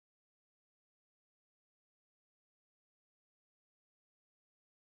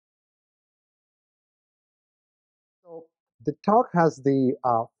the talk has the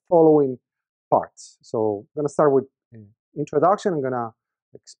following parts. So I'm going to start with introduction. I'm going to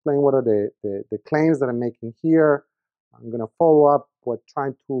explain what are the claims that I'm making here. I'm going to follow up with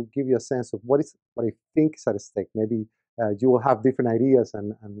trying to give you a sense of what I think is at stake. Maybe you will have different ideas,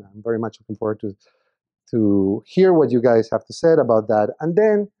 and I'm very much looking forward to hear what you guys have to say about that. And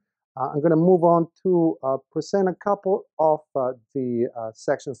then I'm going to move on to present a couple of the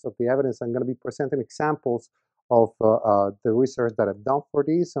sections of the evidence. I'm going to be presenting examples of the research that I've done for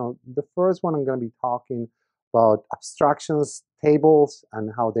these. So the first one, I'm going to be talking about abstractions, tables,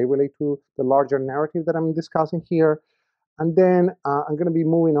 and how they relate to the larger narrative that I'm discussing here. And then I'm going to be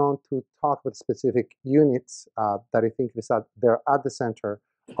moving on to talk about specific units that I think they're at the center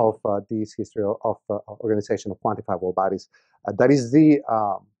of this history of organization of quantifiable bodies. That is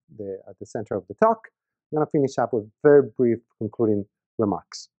at the center of the talk. I'm going to finish up with very brief concluding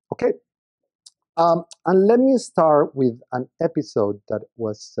remarks. Okay. And let me start with an episode that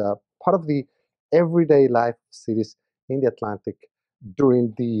was part of the everyday life of cities in the Atlantic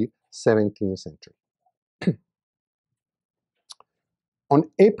during the 17th century. On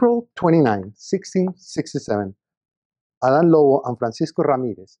April 29, 1667, Alan Lobo and Francisco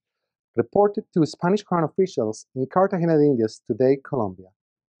Ramirez reported to Spanish crown officials in Cartagena de Indias, today Colombia,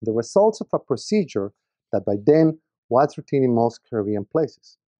 the results of a procedure that by then was routine in most Caribbean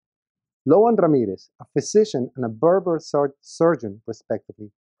places. Lobo and Ramirez, a physician and a Berber surgeon respectively,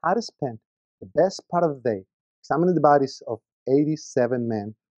 had spent the best part of the day examining the bodies of 87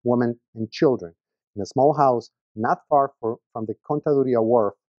 men, women, and children in a small house not far from the Contaduría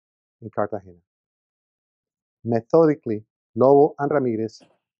Wharf in Cartagena. Methodically, Lobo and Ramirez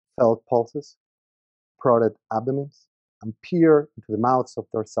felt pulses, prodded abdomens, and peered into the mouths of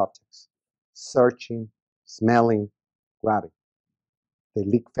their subjects, searching, smelling, grabbing. They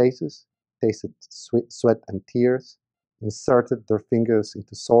licked faces, tasted sweat and tears, inserted their fingers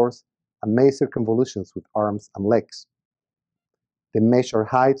into sores, and made circumvolutions with arms and legs. They measured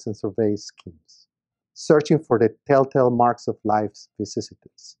heights and surveyed skins, searching for the telltale marks of life's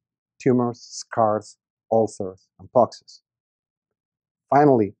vicissitudes, tumors, scars, ulcers, and poxes.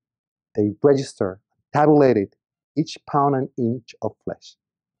 Finally, they registered, tabulated each pound and inch of flesh.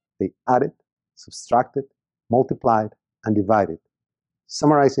 They added, subtracted, multiplied, and divided,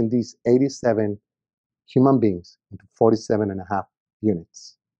 summarizing these 87 human beings into 47.5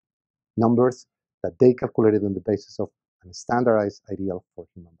 units, numbers that they calculated on the basis of a standardized ideal for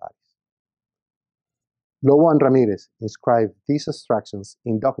human bodies. Lobo and Ramirez inscribed these abstractions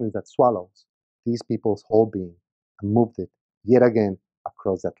in documents that swallows these people's whole being and moved it yet again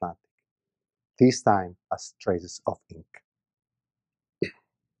across the Atlantic, this time as traces of ink.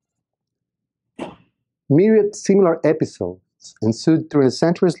 Myriad similar episodes ensued during the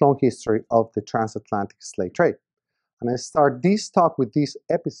centuries-long history of the transatlantic slave trade. And I start this talk with this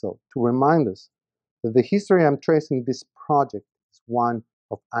episode to remind us that the history I'm tracing in this project is one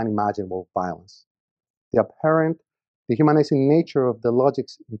of unimaginable violence. The apparent, dehumanizing nature of the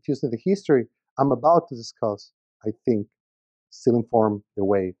logics infused in the history I'm about to discuss, I think, still inform the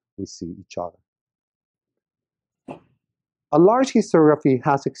way we see each other. A large historiography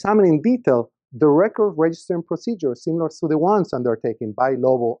has examined in detail the record registering procedures similar to the ones undertaken by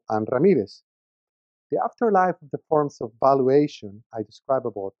Lobo and Ramirez. The afterlife of the forms of valuation I describe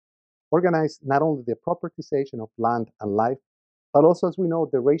above organized not only the propertization of land and life, but also, as we know,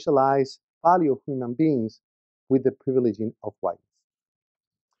 the racialized value of human beings with the privileging of whites.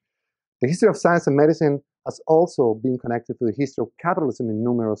 The history of science and medicine has also been connected to the history of capitalism in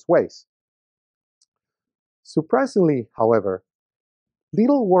numerous ways. Surprisingly, however,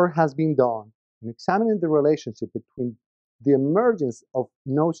 little work has been done in examining the relationship between the emergence of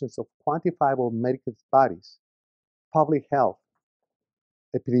notions of quantifiable medical bodies, public health,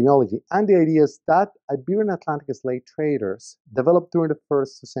 epidemiology, and the ideas that Iberian Atlantic slave traders developed during the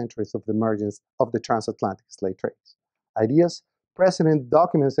first 2 centuries of the emergence of the transatlantic slave trades. Ideas present in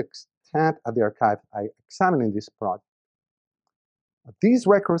documents extant at the archive I examined in this project. These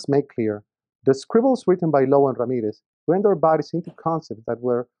records make clear the scribbles written by Lobo and Ramirez render bodies into concepts that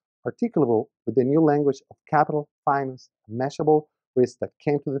were articulable with the new language of capital, finance, and measurable risks that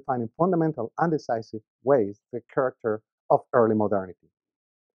came to define in fundamental and decisive ways the character of early modernity.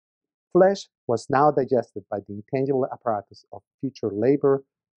 Flesh was now digested by the intangible apparatus of future labor,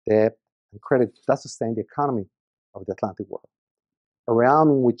 debt, and credit that sustained the economy of the Atlantic world, a realm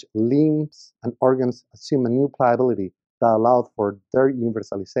in which limbs and organs assume a new pliability that allowed for their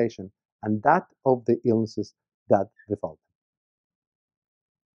universalization and that of the illnesses that befall them.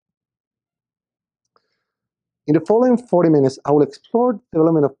 In the following 40 minutes, I will explore the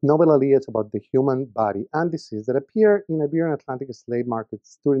development of novel ideas about the human body and disease that appear in Iberian Atlantic slave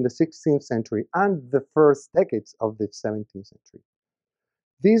markets during the 16th century and the first decades of the 17th century.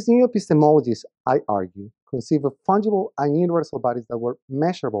 These new epistemologies, I argue, conceive of fungible and universal bodies that were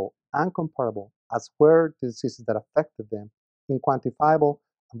measurable and comparable, as were the diseases that affected them, in quantifiable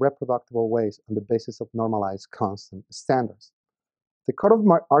and reproducible ways on the basis of normalized constant standards. The core of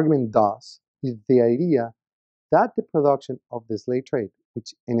my argument thus is the idea that the production of the slave trade,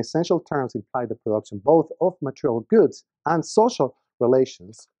 which in essential terms implied the production both of material goods and social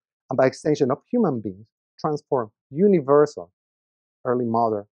relations, and by extension of human beings, transform universal early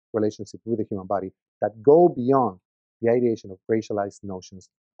modern relationships with the human body that go beyond the ideation of racialized notions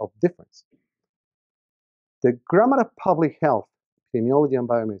of difference. The grammar of public health, epidemiology, and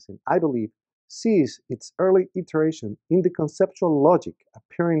biomedicine, I believe, sees its early iteration in the conceptual logic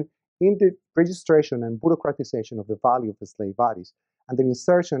appearing in the registration and bureaucratization of the value of the slave bodies, and their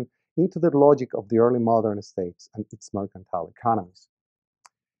insertion into the logic of the early modern states and its mercantile economies.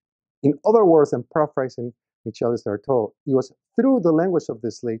 In other words, and paraphrasing Michel Desartot, it was through the language of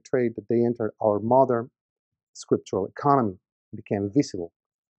the slave trade that they entered our modern scriptural economy and became visible,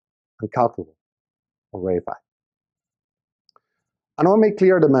 uncalculable, or reified. I want to make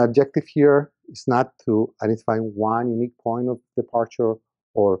clear that my objective here is not to identify one unique point of departure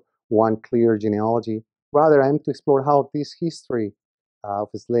or one clear genealogy. Rather, I am to explore how this history of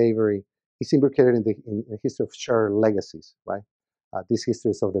slavery is imbricated in the history of shared legacies, right? These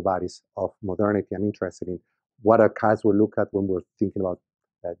histories of the bodies of modernity. I'm interested in what archives we look at when we're thinking about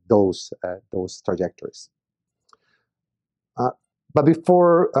those trajectories. But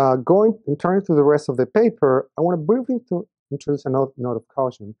before going and turning to the rest of the paper, I want to briefly introduce a note of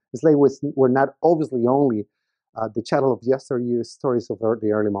caution. Slaves were not obviously only the chattel of yesteryear's stories of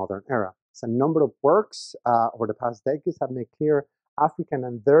the early modern era. So a number of works over the past decades have made clear African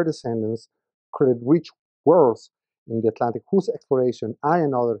and their descendants created rich worlds in the Atlantic whose exploration I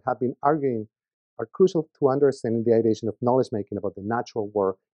and others have been arguing are crucial to understanding the ideation of knowledge making about the natural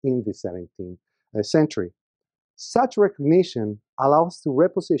world in the 17th century. Such recognition allows to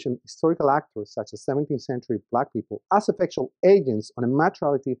reposition historical actors such as 17th century Black people as effectual agents on a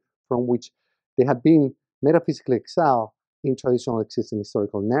materiality from which they have been metaphysically exiled in traditional existing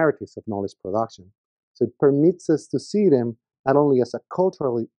historical narratives of knowledge production. So it permits us to see them not only as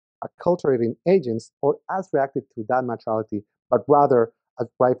acculturating agents or as reactive to that materiality, but rather as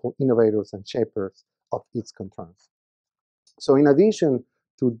rightful innovators and shapers of its concerns. So in addition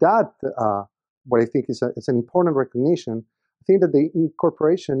to that, what I think is an important recognition, I think that the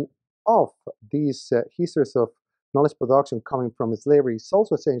incorporation of these histories of knowledge production coming from slavery is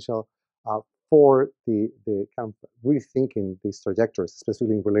also essential for the kind of rethinking these trajectories,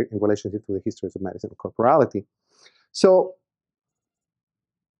 especially in relationship to the histories of medicine and corporality. So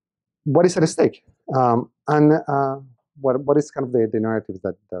what is at stake? What is kind of the narratives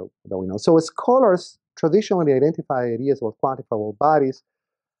that we know? So scholars traditionally identify ideas about quantifiable bodies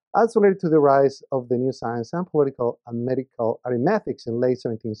as related to the rise of the new science and political and medical arithmetics in late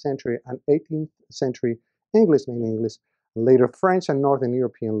 17th century and 18th century English, mainly English, and later French and Northern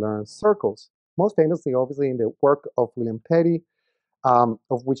European learned circles. Most famously, obviously, in the work of William Petty,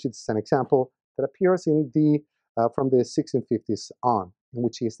 of which it's an example that appears in from the 1650s on, in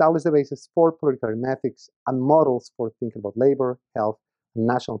which he established the basis for political arithmetics and models for thinking about labor, health, and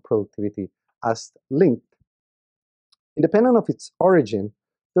national productivity as linked. Independent of its origin,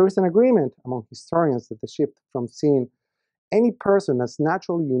 there is an agreement among historians that the shift from seeing any person as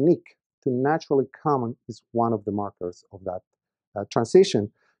naturally unique to naturally common is one of the markers of that transition.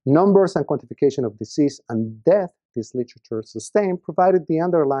 Numbers and quantification of disease and death, this literature sustained, provided the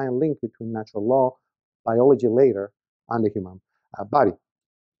underlying link between natural law, biology later, and the human body.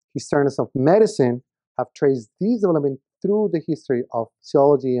 Historians of medicine have traced this development through the history of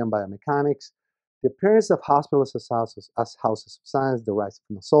physiology and biomechanics, the appearance of hospitals as houses of science, the rise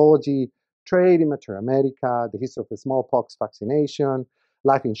of nosology, trade in Mesoamerica, the history of the smallpox vaccination,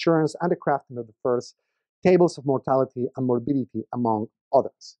 life insurance, and the crafting of the first tables of mortality and morbidity, among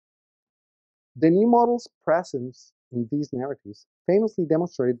others. The new model's presence in these narratives famously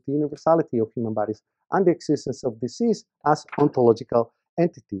demonstrated the universality of human bodies and the existence of disease as ontological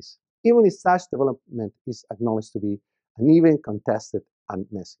entities, even if such development is acknowledged to be uneven, contested, and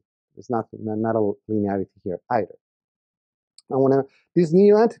messy. There's not a linearity here either. And these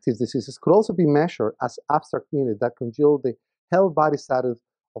new entities, diseases, could also be measured as abstract units that congeal the health body status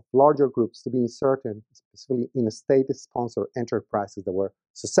of larger groups to be inserted specifically in state-sponsored enterprises that were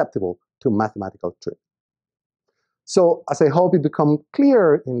susceptible to mathematical truth. So, as I hope it becomes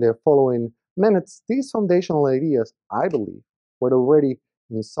clear in the following minutes, these foundational ideas, I believe, were already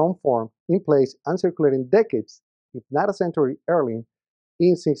in some form in place and circulating decades, if not a century early,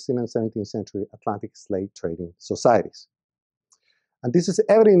 in 16th and 17th century Atlantic slave trading societies. And this is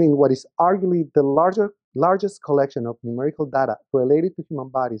evident in what is arguably the largest collection of numerical data related to human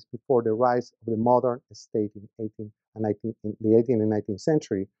bodies before the rise of the modern state in, in the 18th and 19th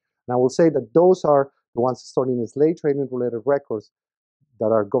century. And I will say that those are the ones stored in slave trading related records that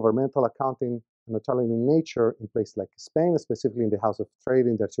are governmental, accounting, and notarial in nature in places like Spain, specifically in the House of Trade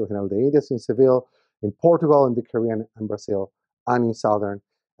in the Archivo General de Indias in Seville, in Portugal, in the Caribbean and Brazil, and in southern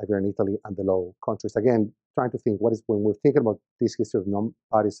Iberian Italy and the Low Countries. Again, trying to think what is, when we're thinking about this history of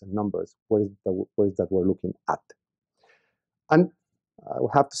bodies and numbers, what is that we're looking at? And I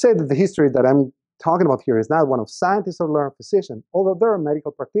have to say that the history that I'm talking about here is not one of scientists or learned physicians, although there are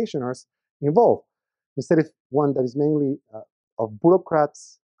medical practitioners involved. Instead, it's one that is mainly of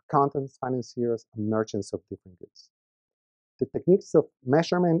bureaucrats, accountants, financiers, and merchants of different goods. The techniques of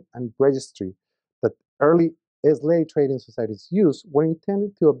measurement and registry that early slave trading societies used were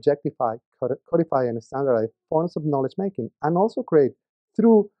intended to objectify, codify, and standardize forms of knowledge making, and also create,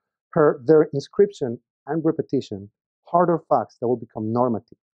 through their inscription and repetition, harder facts that will become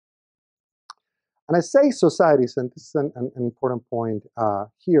normative. And I say societies, and this is an important point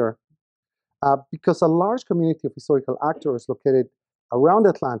here, because a large community of historical actors located around the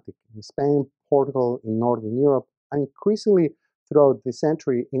Atlantic, in Spain, Portugal, in Northern Europe, and increasingly throughout the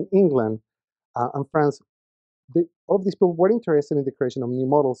century in England and France, all of these people were interested in the creation of new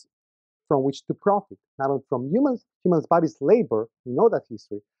models from which to profit, not only from humans' bodies' labor, we know that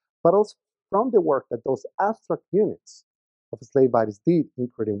history, but also from the work that those abstract units of slave bodies did in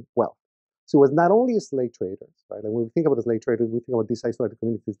creating wealth. So it was not only slave traders, right? And when we think about the slave traders, we think about these isolated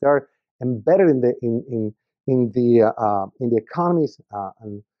communities. They are embedded in the economies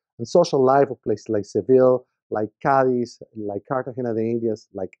and social life of places like Seville, like Cadiz, like Cartagena de Indias,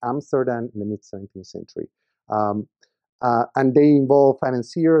 like Amsterdam in the mid-17th century. And they involve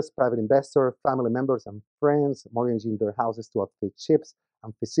financiers, private investors, family members, and friends mortgaging their houses to outfit ships,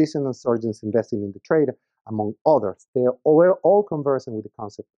 and physicians and surgeons investing in the trade, among others. They were all conversant with the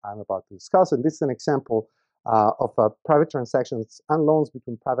concept I'm about to discuss. And this is an example of private transactions and loans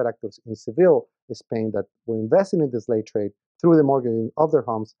between private actors in Seville, Spain, that were investing in the slave trade through the mortgaging of their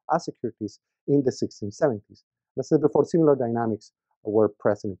homes as securities in the 1670s. As I said before, similar dynamics were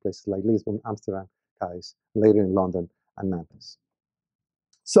present in places like Lisbon, Amsterdam, Cadiz, later in London and Memphis.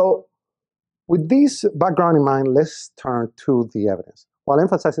 So with this background in mind, let's turn to the evidence. While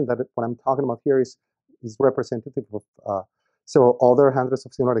emphasizing that what I'm talking about here is representative of several other hundreds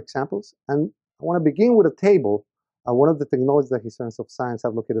of similar examples. And I want to begin with a table, one of the technologies that historians of science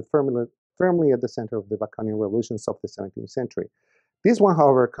have located firmly at the center of the Baconian revolutions of the 17th century. This one,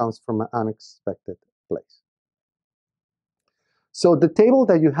 however, comes from an unexpected place. So the table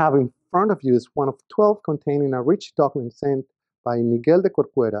that you have in front of you is one of 12 containing a rich document sent by Miguel de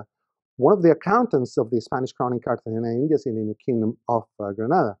Corcuera, one of the accountants of the Spanish crown in Cartagena, Indias, in the New Kingdom of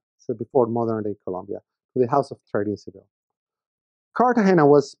Granada, so before modern-day Colombia, to the House of Trade in Seville. Cartagena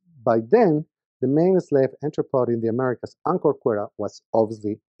was, by then, the main slave entrepot in the Americas, and Corcuera was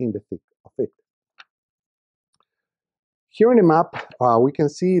obviously in the thick of it. Here in the map, we can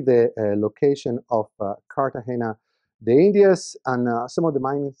see the location of Cartagena de Indias and some of the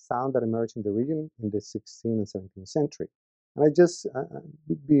mining sound that emerged in the region in the 16th and 17th century. And I just,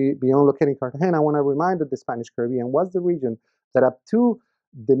 beyond locating Cartagena, I want to remind that the Spanish Caribbean was the region that up to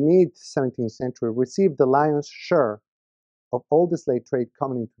the mid-17th century received the lion's share of all the slave trade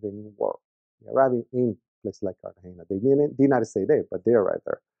coming into the New World. Arriving in places like Cartagena. They did not stay there, but they arrived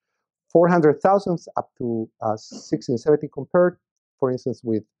there. 400,000 up to 1670 compared, for instance,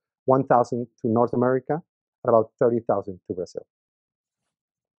 with 1,000 to North America, and about 30,000 to Brazil.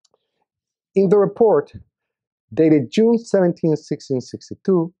 In the report, dated June 17,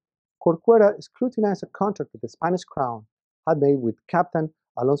 1662, Corcuera scrutinized a contract that the Spanish crown had made with Captain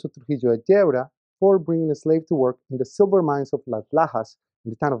Alonso Trujillo de Yebra for bringing a slave to work in the silver mines of Las Lajas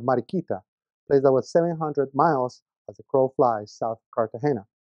in the town of Mariquita, a place that was 700 miles as the crow flies south of Cartagena.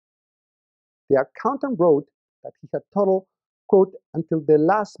 The accountant wrote that he had totaled, quote, until the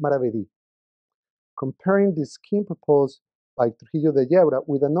last maravedí, comparing the scheme proposed by Trujillo de Yebra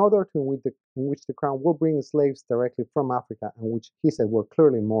with another in which the crown will bring slaves directly from Africa, and which he said were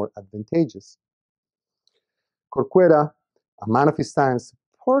clearly more advantageous. Corcuera, a man of his time,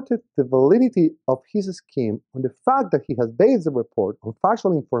 supported the validity of his scheme on the fact that he has based the report on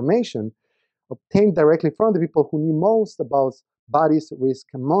factual information obtained directly from the people who knew most about bodies, risk,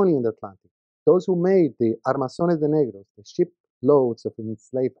 and money in the Atlantic. Those who made the armazones de negros, the ship loads of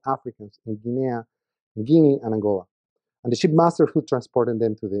enslaved Africans in Guinea and Angola, and the shipmasters who transported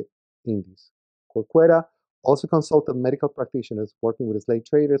them to the Indies. Corcuera also consulted medical practitioners working with slave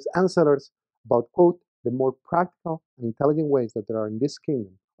traders and sellers about, quote, the more practical and intelligent ways that there are in this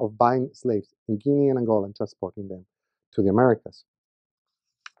kingdom of buying slaves in Guinea and Angola and transporting them to the Americas.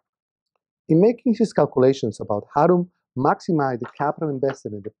 In making his calculations about how to maximize the capital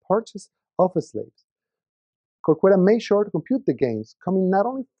invested in the purchase of slaves, Corcuera made sure to compute the gains coming not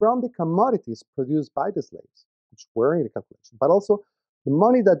only from the commodities produced by the slaves, which were in the calculation, but also the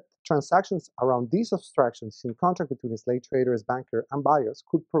money that transactions around these abstractions in contract between slave traders, bankers, and buyers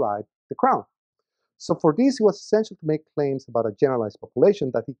could provide the crown. So for this, it was essential to make claims about a generalized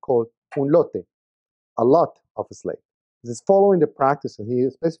population that he called un lote, a lot of slaves. This is following the practice, and he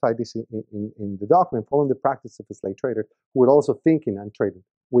specified this in the document, following the practice of a slave trader who would also thinking and trading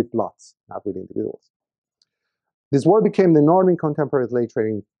with lots, not with individuals. This word became the norm in contemporary slave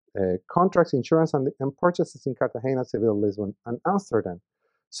trading contracts, insurance, and purchases in Cartagena, Seville, Lisbon, and Amsterdam.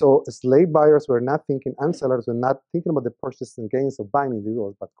 So slave buyers were not thinking, and sellers were not thinking about the purchases and gains of buying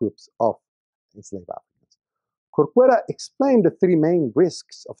individuals, but groups of enslaved Africans. Corcuera explained the three main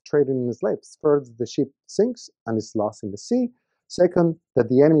risks of trading in slaves. First, the ship sinks and is lost in the sea. Second, that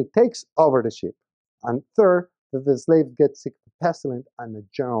the enemy takes over the ship. And third, that the slave gets sick of pestilence and a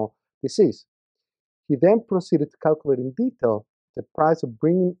general disease. He then proceeded to calculate in detail the price of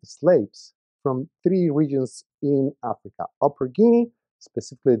bringing slaves from three regions in Africa: Upper Guinea,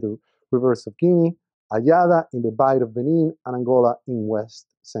 specifically the rivers of Guinea, Ayada in the Bight of Benin, and Angola in West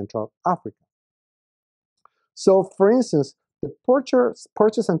Central Africa. So, for instance, the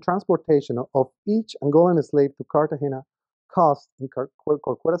purchase and transportation of each Angolan slave to Cartagena cost, in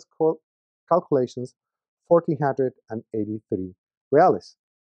Corcuera's calculations, 1,483 reales.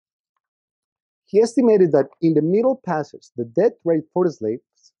 He estimated that in the Middle Passage, the death rate for the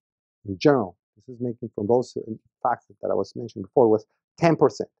slaves in general, this is making from those facts that I was mentioning before, was 10%.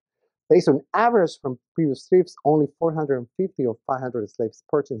 Based on average from previous trips, only 450 or 500 slaves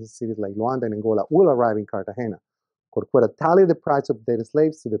purchased in cities like Luanda and Angola will arrive in Cartagena. Corcuera tallied the price of dead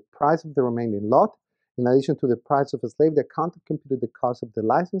slaves to the price of the remaining lot. In addition to the price of a slave, the accountant computed the cost of the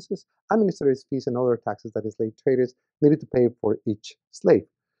licenses, administrative fees, and other taxes that the slave traders needed to pay for each slave.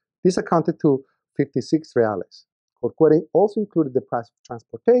 This accounted to 56 reales. Corcuera also included the price of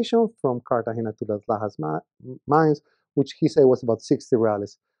transportation from Cartagena to Las Lajas mines, which he said was about 60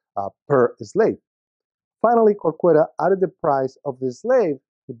 reales per slave. Finally, Corcuera added the price of the slave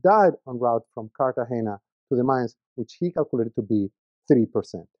who died en route from Cartagena to the mines, which he calculated to be 3%.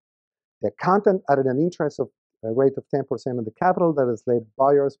 The accountant added an interest of a rate of 10% on the capital that the slave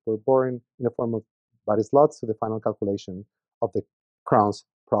buyers were borrowing in the form of various lots to the final calculation of the crown's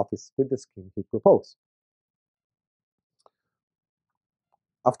profits with the scheme he proposed.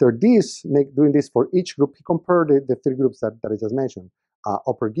 After this, doing this for each group, he compared the three groups that I just mentioned,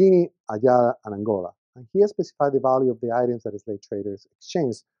 Upper Guinea, Ayada, and Angola. And he specified the value of the items that slave traders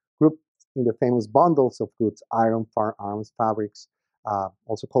exchanged, grouped in the famous bundles of goods, iron, firearms, fabrics,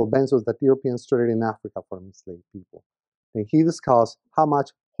 also called benzos, that Europeans traded in Africa for enslaved people. Then he discussed how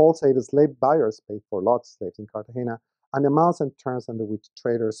much wholesale slave buyers paid for lots of slaves in Cartagena, and the amounts and terms under which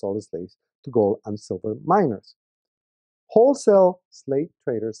traders sold slaves to gold and silver miners. Wholesale slave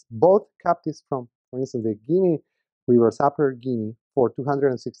traders bought captives from, for instance, the Guinea rivers, Upper Guinea, for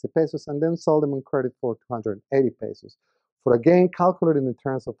 260 pesos, and then sold them on credit for 280 pesos, for a gain calculated in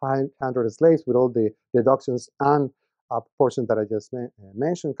terms of 500 slaves with all the deductions and proportions that I just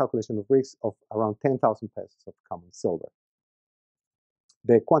mentioned, calculation of risks of around 10,000 pesos of common silver.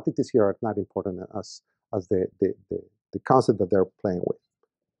 The quantities here are not important as the concept that they're playing with.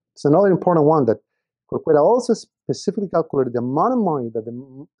 It's another important one that Corcuera also specifically calculated the amount of money that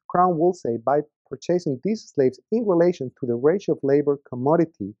the crown will save by purchasing these slaves in relation to the ratio of labor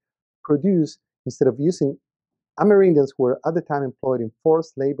commodity produced, instead of using Amerindians who were at the time employed in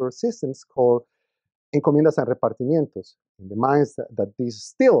forced labor systems called encomiendas and repartimientos, in the mines that these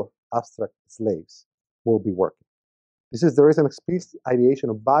still abstract slaves will be working. There is an explicit ideation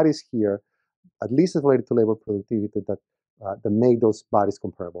of bodies here, at least as related to labor productivity, that make those bodies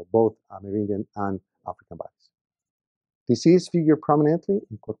comparable, both Amerindian and African bodies. Disease figured prominently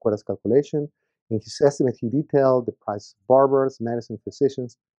in Corcuera's calculation. In his estimate, he detailed the price of barbers, medicine,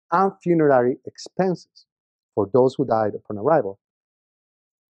 physicians, and funerary expenses for those who died upon arrival.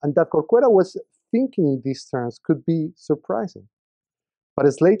 And that Corcuera was thinking in these terms could be surprising. But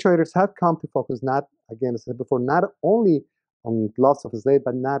slave traders had come to focus not, again, as I said before, not only on loss of slaves,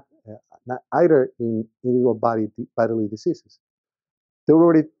 but not either in individual bodily diseases. They were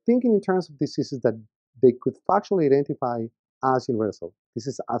already thinking in terms of diseases that they could factually identify as universal. This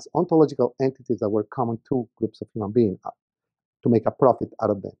is as ontological entities that were common to groups of human beings to make a profit out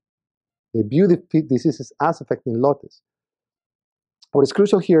of them. They view the diseases as affecting lotes. What is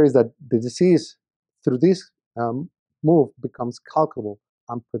crucial here is that the disease, through this move, becomes calculable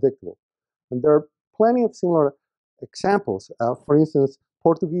and predictable. And there are plenty of similar examples. For instance,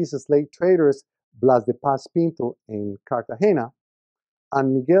 Portuguese slave traders Blas de Paz Pinto in Cartagena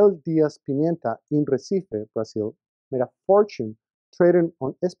and Miguel Diaz Pimenta in Recife, Brazil, made a fortune trading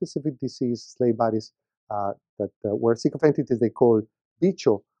on a specific disease slave bodies that were sick of entities they called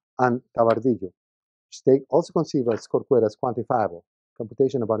bicho and tabardillo, which they also conceive as Corcuera's quantifiable,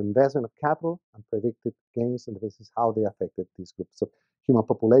 computation about investment of capital and predicted gains on the basis of how they affected these groups of human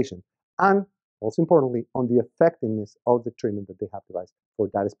population, and also importantly, on the effectiveness of the treatment that they have devised for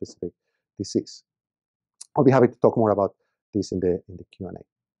that specific disease. I'll be happy to talk more about this in the Q&A.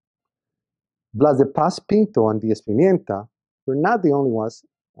 Blas de Paz Pinto and Diaz Pimienta were not the only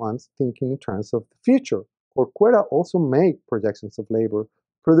ones thinking in terms of the future. Corcuera also made projections of labor,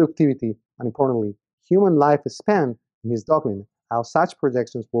 productivity, and importantly, human lifespan in his document, how such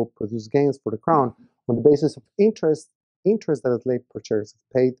projections will produce gains for the crown on the basis of interest that a slave purchaser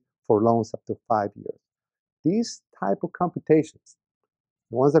paid for loans up to 5 years. These type of computations,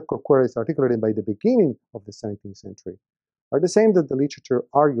 the ones that Corcuera is articulating by the beginning of the 17th century, are the same that the literature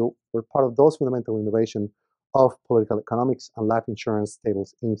argue were part of those fundamental innovations of political economics and life insurance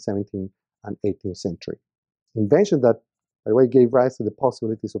tables in 17th and 18th century. Invention that, by the way, gave rise to the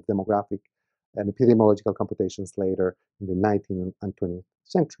possibilities of demographic and epidemiological computations later in the 19th and 20th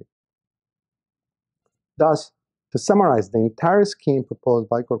century. Thus, to summarize, the entire scheme proposed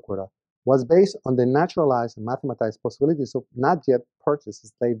by Corcuera was based on the naturalized and mathematized possibilities of not yet purchased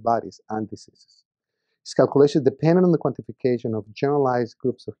slave bodies and diseases. His calculations depended on the quantification of generalized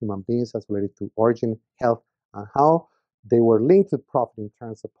groups of human beings as related to origin, health, and how they were linked to profit in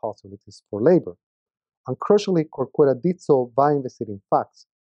terms of possibilities for labor. And crucially, Corcuera did so by investigating facts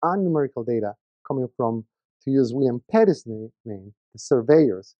and numerical data coming from, to use William Petty's name, the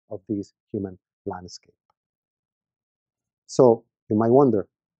surveyors of this human landscape. So you might wonder,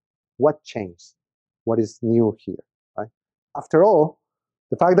 what changed? What is new here? Right? After all,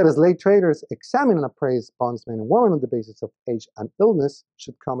 the fact that slave traders examine and appraise bondsmen and women on the basis of age and illness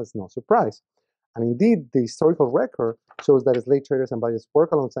should come as no surprise. And indeed, the historical record shows that slave traders and buyers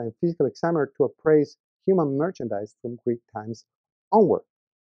work alongside a physical examiner to appraise human merchandise from Greek times onward.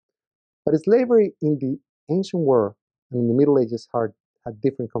 But slavery in the ancient world and in the Middle Ages had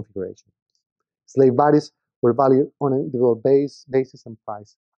different configurations. Slave bodies were valued on an individual basis and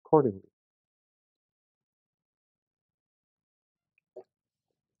priced accordingly.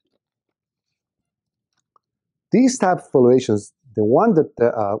 These type of valuations, the one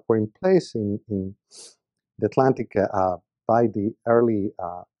that were in place in the Atlantic by the early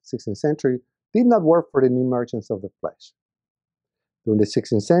 16th century, did not work for the new merchants of the flesh. During the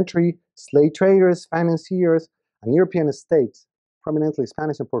 16th century, slave traders, financiers, and European states, prominently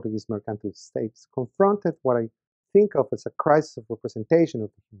Spanish and Portuguese mercantile states, confronted what I think of as a crisis of representation of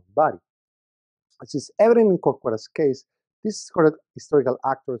the human body. As is evident in Corcuera's case, these historical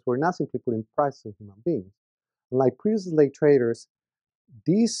actors were not simply putting prices on human beings. Unlike previous slave traders,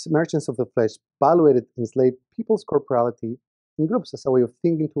 these merchants of the flesh valuated enslaved people's corporality in groups as a way of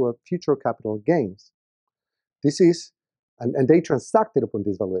thinking to future capital gains. This is, and they transacted upon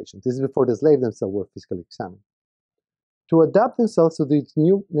these valuations. This is before the slaves themselves were physically examined. To adapt themselves to these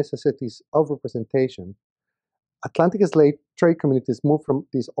new necessities of representation, Atlantic slave trade communities moved from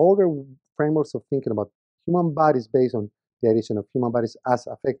these older frameworks of thinking about human bodies based on the addition of human bodies as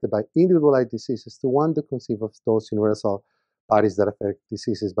affected by individualized diseases to one that conceive of those universal bodies that affect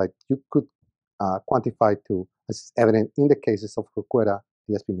diseases, but you could quantify to, as is evident in the cases of Corcuera,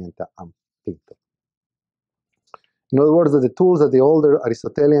 Diaz Pimienta, and Pinto. In other words, the tools that the older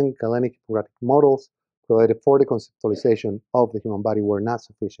Aristotelian Galenic Hippocratic models provided for the conceptualization of the human body were not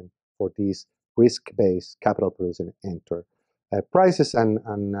sufficient for these risk-based capital-producing enterprises. And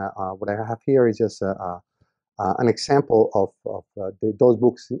what I have here is just an example of those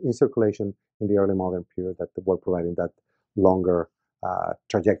books in circulation in the early modern period that were providing that longer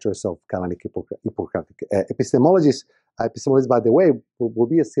trajectories of Galenic Hippocratic epistemologies. Epistemologies, by the way, will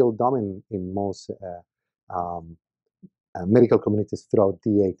be still dominant in most medical communities throughout the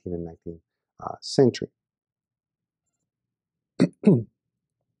 18th and 19th century.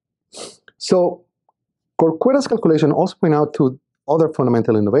 So Corcuera's calculation also point out to other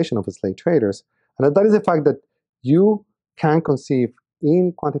fundamental innovation of slave traders, and that is the fact that you can conceive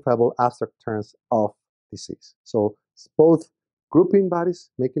in quantifiable abstract terms of disease. So it's both grouping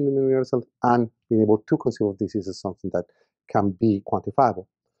bodies, making them universal, and being able to conceive of disease as something that can be quantifiable.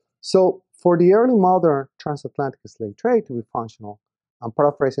 So for the early modern transatlantic slave trade to be functional, I'm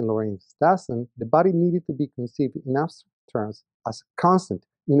paraphrasing Lorraine Stassen, the body needed to be conceived in abstract terms as constant,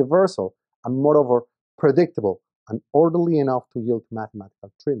 universal, and moreover predictable and orderly enough to yield to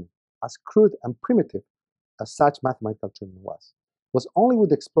mathematical treatment. As crude and primitive as such mathematical treatment was. It was only with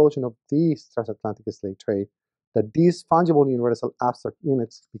the explosion of this transatlantic slave trade that these fungible universal abstract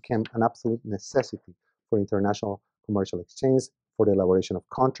units became an absolute necessity for international commercial exchange, for the elaboration of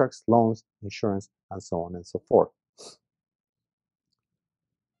contracts, loans, insurance, and so on and so forth.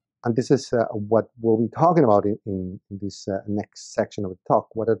 And this is what we'll be talking about in this next section of the talk.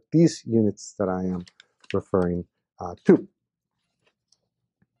 What are these units that I am referring to?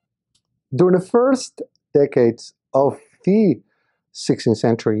 During the first decades of the 16th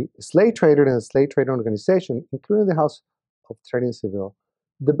century, slave traders and slave trader organizations, including the House of Trade in Seville,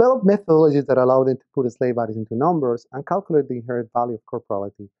 developed methodologies that allowed them to put slave bodies into numbers and calculate the inherent value of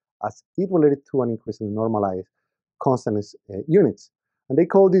corporality as it related to an increasingly normalized constant units. And they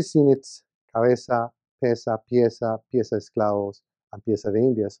call these units cabeza, pesa, pieza, pieza esclavos, and pieza de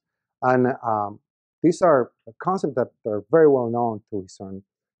indias. And these are concepts that are very well known to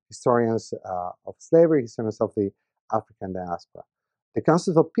historians of slavery, historians of the African diaspora. The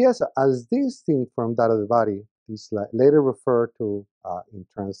concept of pieza, as distinct from that of the body, is later referred to in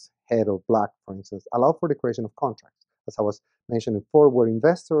terms head or black, for instance, allow for the creation of contracts, as I was mentioning before, where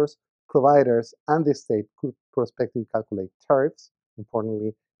investors, providers, and the state could prospectively calculate tariffs,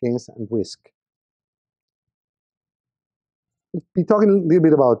 importantly, gains and risk. We'll be talking a little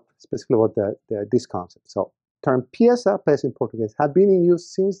bit about specifically about this concept. So, term pieza, pesa in Portuguese, had been in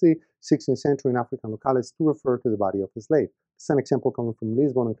use since the 16th century in African locales to refer to the body of a slave. It's an example coming from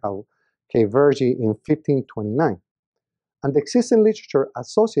Lisbon and Cape Verde in 1529. And the existing literature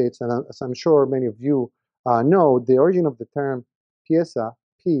associates, and as I'm sure many of you know, the origin of the term pieza,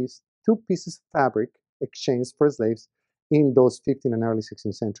 piece, two pieces of fabric exchanged for slaves in those 15th and early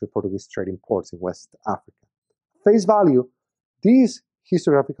 16th century Portuguese trading ports in West Africa. Face value, this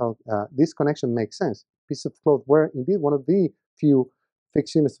connection makes sense. Pieces of cloth were indeed one of the few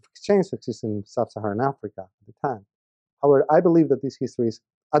fixed units of exchange that existed in sub-Saharan Africa at the time. However, I believe that this history is,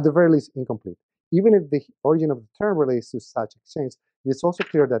 at the very least, incomplete. Even if the origin of the term relates to such exchange, it is also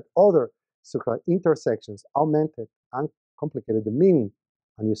clear that other so-called intersections augmented and complicated the meaning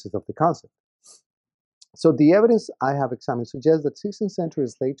and uses of the concept. So the evidence I have examined suggests that 16th century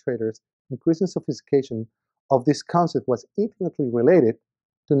slave traders' increasing sophistication of this concept was intimately related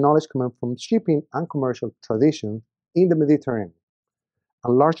to knowledge coming from shipping and commercial tradition in the Mediterranean,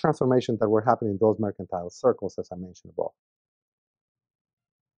 and large transformations that were happening in those mercantile circles, as I mentioned above.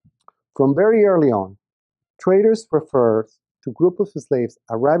 From very early on, traders referred to groups of slaves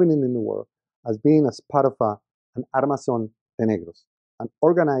arriving in the New World as being as part of an armazón de negros, an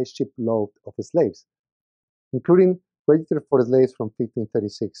organized shipload of slaves, including registered for slaves from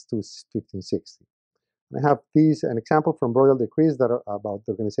 1536 to 1560. And I have an example from royal decrees that are about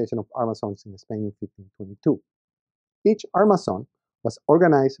the organization of armazons in Spain in 1522. Each armazon was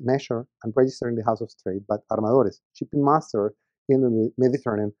organized, measured, and registered in the House of Trade by armadores, shipping masters in the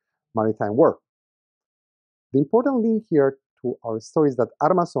Mediterranean maritime world. The important link here to our story is that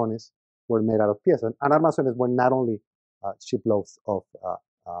armazones were made out of piezas, and armazones were not only shiploads of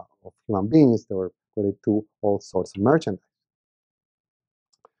human beings, they were related to all sorts of merchandise.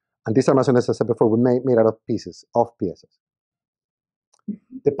 And these armazones, as I said before, were made out of pieces, of piezas.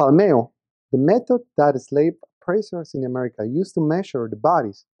 The palmeo, the method that slave appraisers in America used to measure the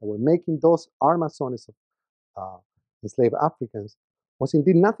bodies that were making those armazones of enslaved Africans, was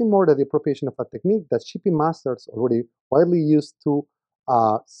indeed nothing more than the appropriation of a technique that shipping masters already widely used to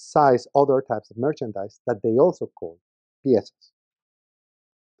size other types of merchandise that they also called piezas.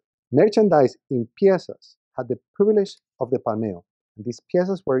 Merchandise in piezas had the privilege of the palmeo. And these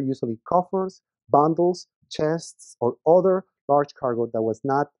piezas were usually coffers, bundles, chests, or other large cargo that was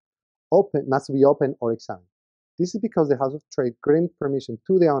not to be opened or examined. This is because the House of Trade granted permission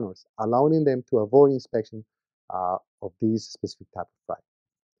to the owners, allowing them to avoid inspection of this specific type of freight.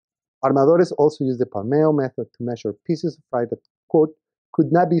 Armadores also used the palmeo method to measure pieces of freight that, quote,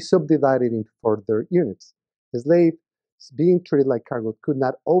 could not be subdivided into further units. Slaves being treated like cargo could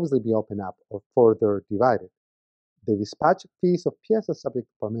not obviously be opened up or further divided. The dispatch fees of piezas subject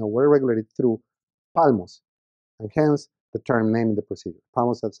to palmeo were regulated through palmos, and hence the term naming the procedure.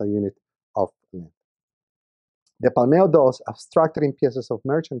 Palmos as a unit of length. The palmeo thus abstracted in piezas of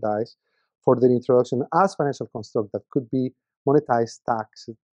merchandise for their introduction as financial construct that could be monetized, taxed,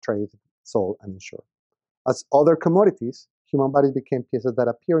 traded, sold, and insured. As other commodities, human bodies became piezas that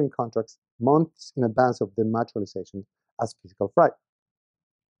appear in contracts months in advance of the materialization as physical freight.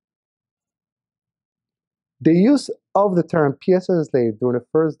 The use of the term pieza slave during the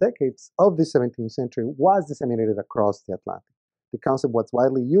first decades of the 17th century was disseminated across the Atlantic. The concept was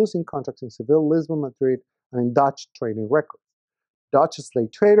widely used in contracts in Seville, Lisbon, Madrid, and in Dutch trading records. Dutch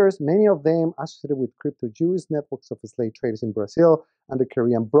slave traders, many of them associated with crypto-Jewish networks of slave traders in Brazil and the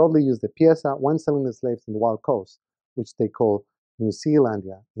Caribbean, broadly used the pieza when selling the slaves in the Wild Coast, which they called New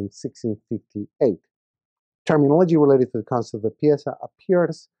Zealandia in 1658. Terminology related to the concept of the pieza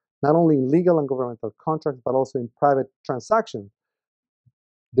appears not only in legal and governmental contracts, but also in private transactions.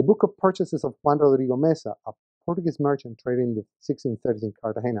 The Book of Purchases of Juan Rodrigo Mesa, a Portuguese merchant trading in the 1630s in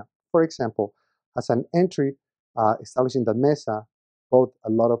Cartagena, for example, has an entry establishing that Mesa bought a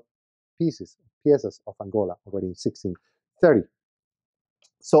lot of piezas of Angola already in 1630.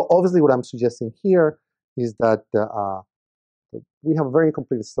 So obviously what I'm suggesting here is that we have a very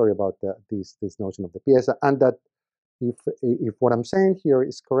complete story about this notion of the pieza, and that if what I'm saying here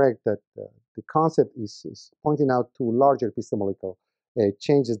is correct, that the concept is pointing out to larger epistemological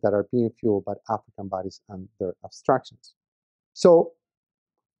changes that are being fueled by African bodies and their abstractions. So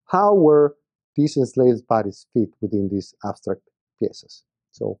how were these enslaved bodies fit within these abstract piezas?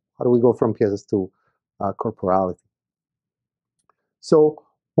 So how do we go from piezas to corporality? So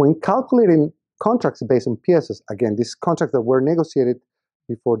when calculating contracts based on piezas, again, these contracts that were negotiated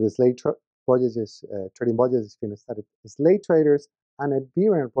before the slave voyages, trading voyages finished, slave traders and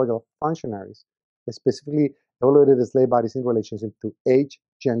Iberian royal functionaries specifically evaluated the slave bodies in relationship to age,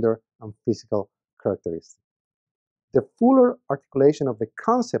 gender, and physical characteristics. The fuller articulation of the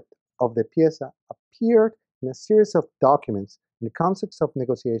concept of the pieza appeared in a series of documents in the context of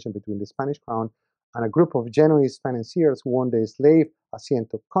negotiation between the Spanish crown and a group of Genoese financiers who won the slave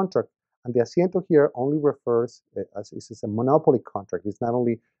asiento contract. And the asiento here only refers, as this is a monopoly contract. It's not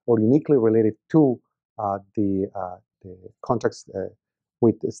only or uniquely related to the contracts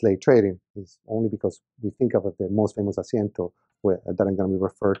with slave trading. It's only because we think of the most famous asiento that I'm going to be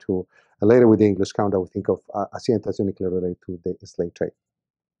referred to later with the English crown, that we think of asiento as uniquely related to the slave trade.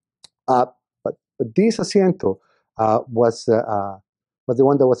 But this asiento was the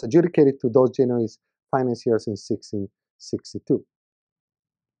one that was adjudicated to those Genoese financiers in 1662.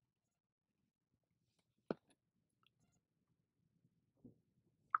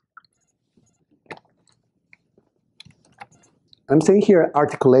 I'm saying here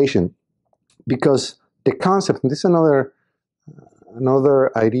articulation because the concept, and this is another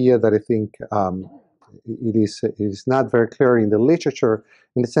idea that I think it is not very clear in the literature,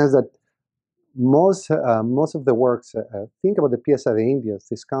 in the sense that most of the works think about the pieza de Indias,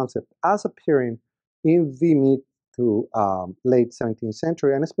 this concept, as appearing in the mid to late 17th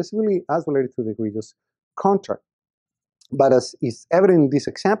century, and specifically as related to the egregious contract. But as is evident in this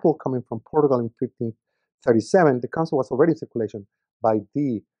example coming from Portugal in 1537, the concept was already in circulation by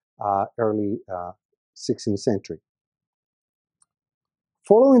the early 16th century.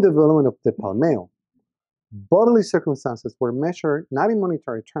 Following the development of the palmeo, bodily circumstances were measured not in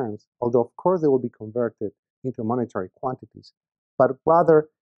monetary terms, although of course they will be converted into monetary quantities, but rather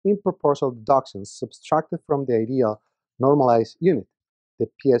in proportional deductions subtracted from the ideal normalized unit, the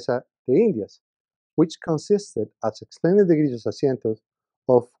pieza de Indias, which consisted, as explained in the egregious asientos,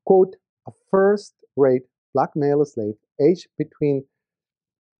 of, quote, a first-rate black male slave aged between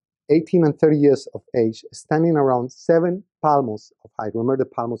 18 and 30 years of age, standing around 7 palmos of height. Remember, the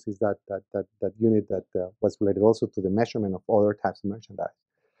palmos is that unit that was related also to the measurement of other types of merchandise.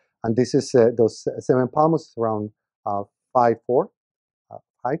 And this is those 7 palmos around 5'4"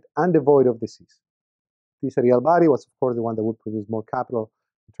 height and devoid of disease. This ideal body was, of course, the one that would produce more capital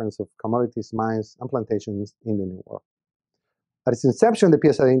in terms of commodities, mines, and plantations in the New World. At its inception, the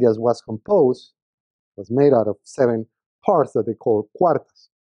Pieza de Indias was made out of 7 parts that they call cuartas.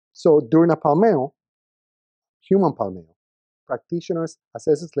 So during a palmeo, human palmeo, practitioners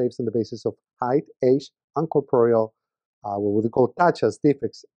assess slaves on the basis of height, age, and corporeal, what we call tachas,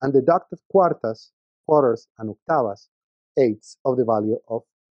 defects, and deducted cuartas, quarters, and octavas, eighths of the value of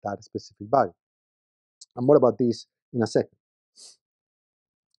that specific body. And more about this in a second.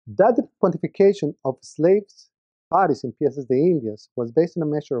 That the quantification of slaves' bodies in piezas de Indias was based on a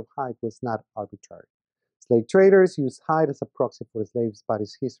measure of height was not arbitrary. Slave traders used height as a proxy for slaves'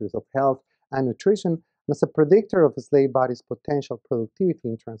 bodies' histories of health and nutrition, and as a predictor of a slave body's potential productivity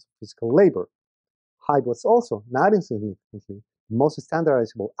in terms of physical labor. Height was also, not insignificantly, the most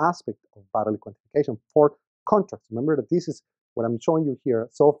standardizable aspect of bodily quantification for contracts. Remember that this is what I'm showing you here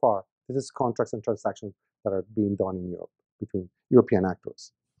so far. This is contracts and transactions that are being done in Europe between European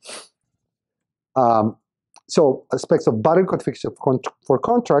actors. So aspects of value quantification for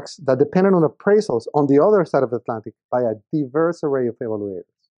contracts that depended on appraisals on the other side of the Atlantic by a diverse array of evaluators.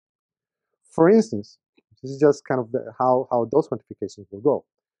 For instance, this is just kind of how those quantifications will go.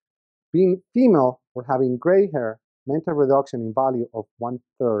 Being female or having gray hair meant a reduction in value of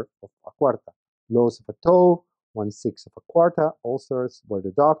 1/3 of a quarta. Loss of a toe, 1/6 of a quarta. Ulcers were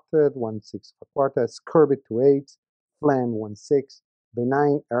deducted, 1/6 of a quarta. Scurvy to 8, phlegm 1/6,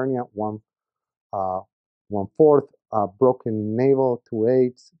 benign hernia 1/4, broken navel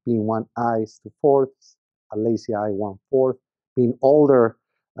 2/8, being 1/8 2/4, a lazy eye 1/4, being older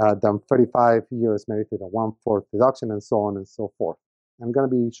than 35 years merited a 1/4 deduction, and so on and so forth. I'm going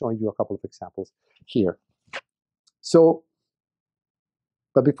to be showing you a couple of examples here. So,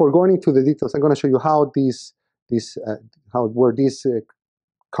 but before going into the details, I'm going to show you how these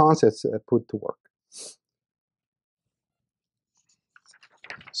concepts put to work.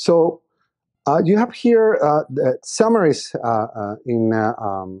 So you have here the summaries in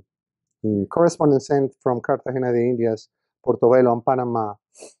correspondence sent from Cartagena de Indias, Portobelo, and Panama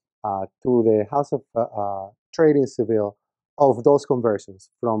to the House of Trade in Seville of those conversions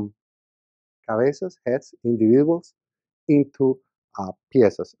from cabezas, heads, individuals, into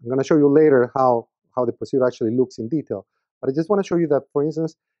piezas. I'm going to show you later how the procedure actually looks in detail. But I just want to show you that, for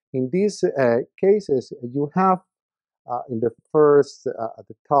instance, in these cases, you have in the first, at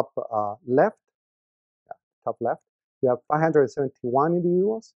the top left, you have 571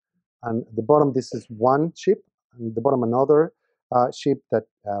 individuals. And at the bottom, this is one ship. And at the bottom, another ship that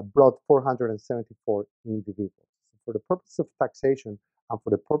brought 474 individuals. For the purpose of taxation and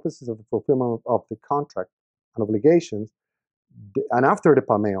for the purposes of the fulfillment of the contract and obligations, and after the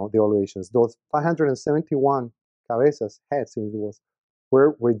palmeo, the evaluations, those 571 cabezas, heads, individuals,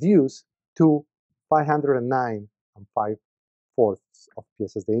 were reduced to 509 and 5/4 of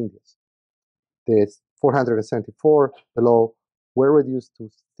piezas de Indias. The 474 below were reduced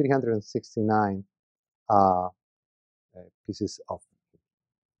to 369 pieces of.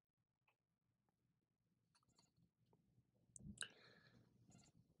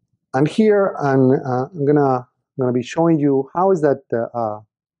 And here I'm gonna be showing you how is that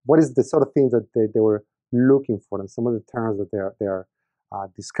what is the sort of things that they were looking for, and some of the terms that they are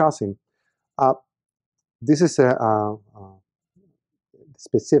discussing. This is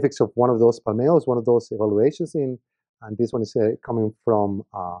specifics of one of those palmeos, one of those evaluations and this one is coming from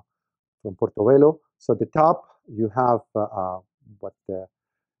Portobelo. So at the top you have what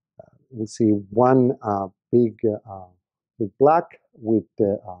we'll see one big black with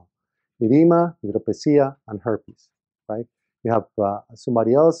edema, hydropesia, and herpes, right? You have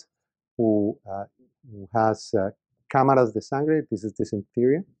somebody else who has cámaras de sangre. This is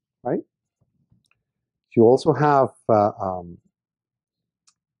dysentery, right? You also have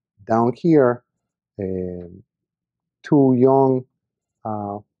down here two young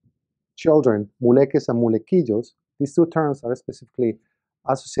children, muleques and mulequillos. These two terms are specifically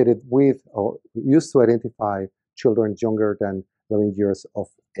associated with or used to identify children younger than 11 years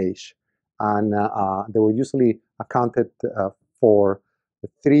of age. And they were usually accounted for.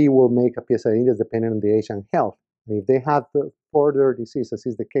 3 will make a pieza de Indias depending on the age and health. And if they had further disease, as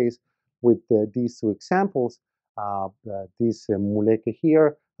is the case with these two examples, this muleque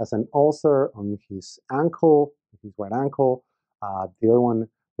here has an ulcer on his ankle, his right ankle. The other one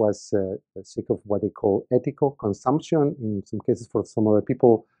was sick of what they call ethical consumption, in some cases for some other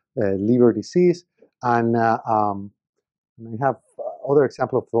people, liver disease. And I have other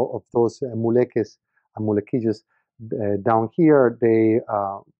examples of those muleques and mulequillos down here. They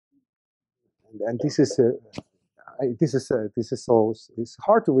and this is so it's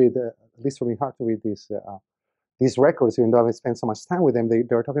hard to read, at least for me, hard to read these records, even though I've spent so much time with them.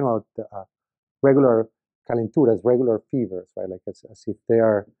 They're talking about regular calenturas, regular fevers, right? Like as if they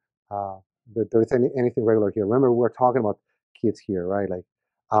are there's anything regular here. Remember, we're talking about kids here, right? Like,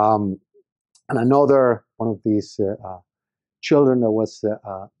 and another one of these children that was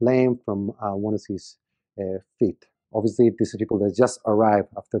lame from one of his feet. Obviously, these are people that just arrived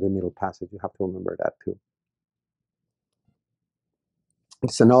after the Middle Passage. You have to remember that too.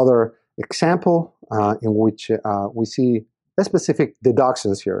 It's another example in which we see specific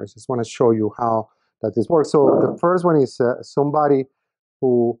deductions here. I just want to show you how that this works. So the first one is somebody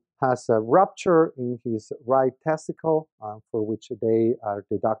who has a rupture in his right testicle, for which they are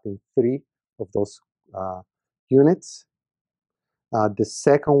deducting 3 of those units. The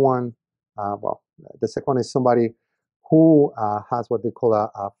second one, the second one is somebody who has what they call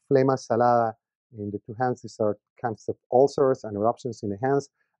a flema salada in the 2 hands. These are kinds of ulcers and eruptions in the hands,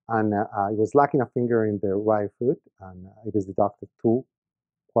 and it was lacking a finger in the right foot, and it is deducted 2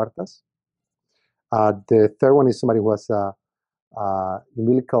 cuartas. The third one is somebody who has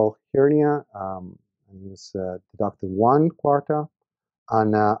umbilical hernia, and he was deducted 1/4.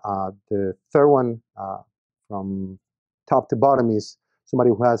 And the third one from top to bottom is somebody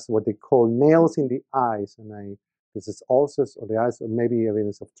who has what they call nails in the eyes, and this is ulcers of the eyes, or maybe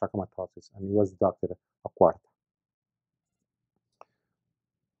evidence of trachomatosis, and he was deducted 1/4.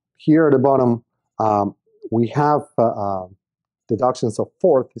 Here at the bottom, we have deductions of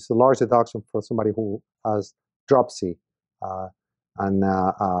 1/4. This is a large deduction for somebody who has dropsy and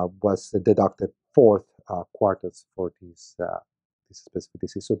was deducted 4th quarters for this specific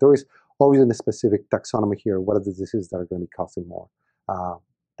disease. So there is always a specific taxonomy here. What are the diseases that are going to be causing more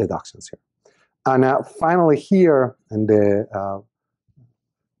deductions here? And finally, here in the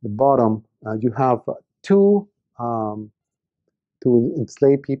bottom, you have two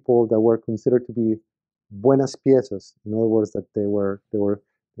enslaved people that were considered to be buenas piezas. In other words, that they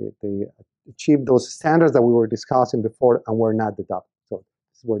achieved those standards that we were discussing before and were not deducted. So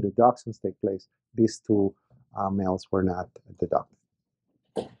this is where deductions take place. These two males were not deducted.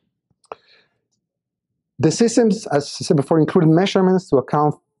 The systems, as I said before, included measurements to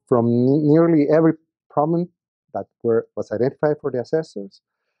account from nearly every problem that was identified for the assessors.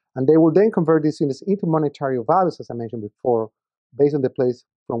 And they will then convert these units into monetary values, as I mentioned before, based on the place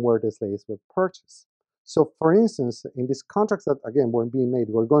from where the slaves were purchased. So, for instance, in these contracts that, again, were being made,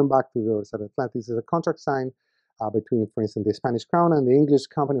 we're going back to the South Atlantic. This is a contract signed between, for instance, the Spanish Crown and the English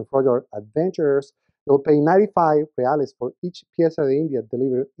Company of Royal Adventurers. They will pay 95 reales for each pieza de India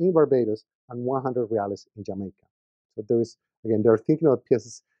delivered in Barbados and 100 reales in Jamaica. So there is, again, they're thinking about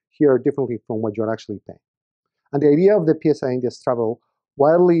piezas here differently from what you're actually paying. And the idea of the pieza de India travel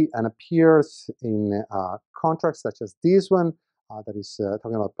widely and appears in contracts such as this one, that is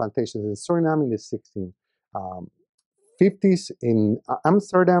talking about plantations in Suriname in the 1650s in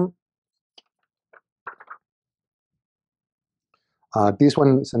Amsterdam. This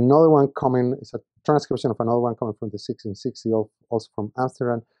one is another one coming, it's a transcription of another one coming from the 1660s, also from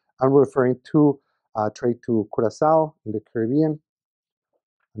Amsterdam. I'm referring to trade to Curacao in the Caribbean.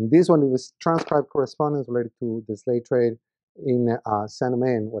 And this one is transcribed correspondence related to the slave trade in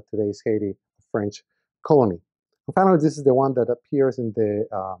Saint-Domingue, what today is Haiti, a French colony. And finally, this is the one that appears in the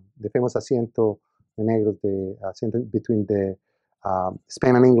famous Asiento de Negros, the asiento between the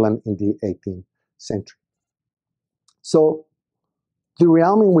Spain and England in the 18th century. So the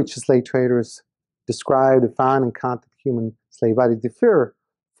realm in which slave traders describe, define, and contact human slave bodies differ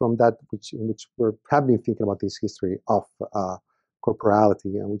from that in which we have been thinking about this history of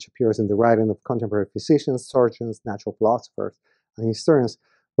corporality, and which appears in the writing of contemporary physicians, surgeons, natural philosophers, and historians.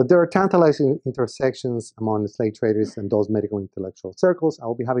 But there are tantalizing intersections among the slave traders and those medical intellectual circles. I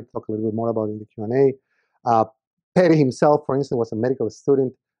will be happy to talk a little bit more about it in the Q&A. Petty himself, for instance, was a medical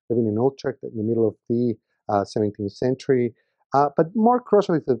student living in Utrecht in the middle of the 17th century. But more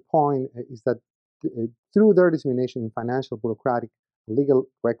crucially to the point is that through their dissemination in financial, bureaucratic, legal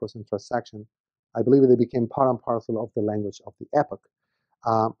records and transactions, I believe they became part and parcel of the language of the epoch.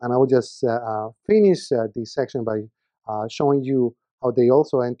 And I will just finish this section by showing you how they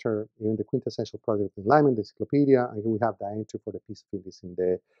also enter in the quintessential project of enlightenment, the encyclopedia, and here we have the entry for the piece of English in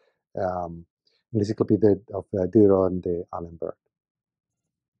the encyclopedia of Diderot and the Allenberg.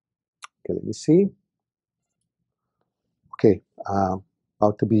 Okay, let me see. Okay,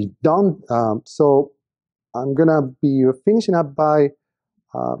 about to be done. So I'm gonna be finishing up by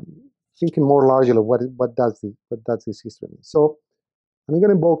thinking more largely of what does this history mean. So I'm going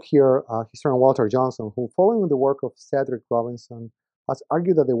to invoke here historian Walter Johnson, who, following the work of Cedric Robinson, has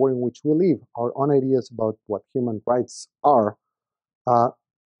argued that the world in which we live, our own ideas about what human rights are,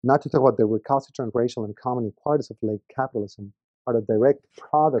 not to talk about the recalcitrant racial and common inequalities of late capitalism, are a direct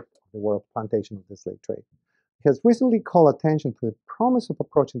product of the world of plantation of the slave trade. He has recently called attention to the promise of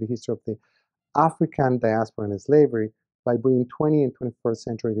approaching the history of the African diaspora and slavery by bringing 20th and 21st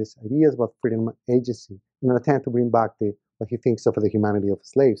century ideas about freedom and agency in an attempt to bring back what he thinks of the humanity of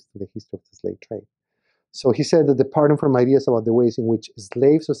slaves to the history of the slave trade. So he said that departing from ideas about the ways in which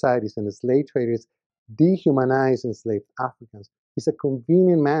slave societies and slave traders dehumanize enslaved Africans is a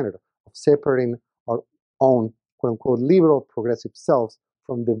convenient manner of separating our own quote-unquote liberal progressive selves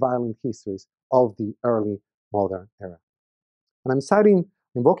from the violent histories of the early modern era. And I'm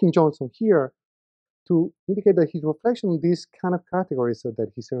invoking Johnson here to indicate that his reflection on these kind of categories, so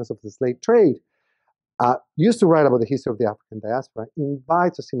that historians of the slave trade used to write about the history of the African diaspora,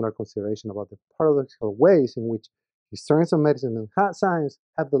 invites a similar consideration about the paradoxical ways in which historians of medicine and science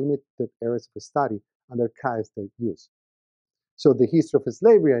have delimited areas of study and the archives they use. So the history of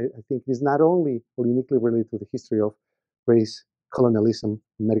slavery, I think, is not only or uniquely related to the history of race, colonialism,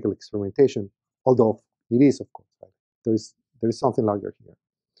 medical experimentation, although it is, of course, right? There is something larger here.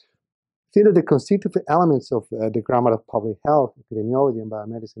 I think that the constitutive elements of the grammar of public health, epidemiology, and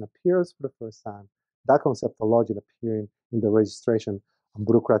biomedicine appears for the first time, that conceptuology appearing in the registration and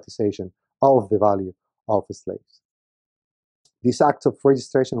bureaucratization of the value of slaves. These acts of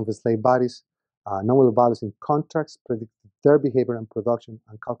registration of slave bodies, nominal values in contracts, predicted their behavior and production,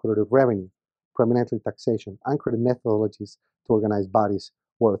 and calculated revenue, prominently taxation, and created methodologies to organize bodies'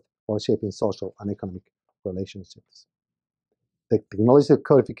 worth while shaping social and economic relationships. The technologies of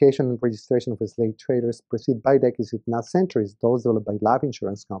codification and registration of slave traders precede by decades, if not centuries, those developed by life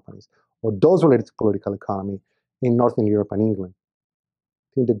insurance companies or those related to political economy in Northern Europe and England.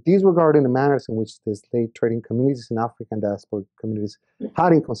 I think that disregarding the manners in which the slave trading communities in African diasporic communities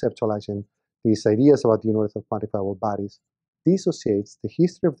had in conceptualizing these ideas about the universe of quantifiable bodies dissociates the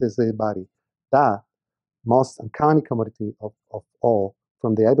history of the slave body, that most uncanny commodity of all,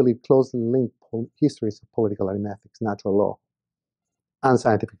 from the, I believe, closely linked histories of political arithmetics, natural law, and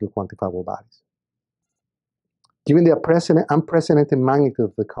scientifically quantifiable bodies. Given the unprecedented magnitude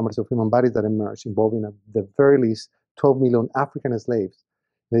of the commerce of human bodies that emerged, involving at the very least 12 million African slaves,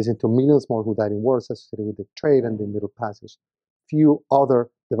 in addition to millions more who died in wars associated with the trade and the Middle Passage, few other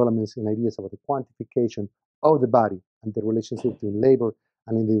developments in ideas about the quantification of the body and the relationship between labor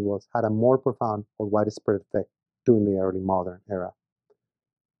and individuals had a more profound or widespread effect during the early modern era.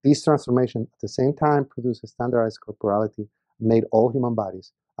 This transformation at the same time produced a standardized corporality, made all human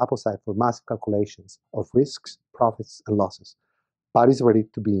bodies apposite for massive calculations of risks, profits, and losses, bodies ready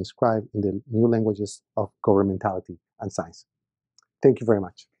to be inscribed in the new languages of governmentality and science. Thank you very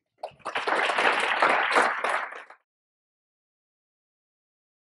much.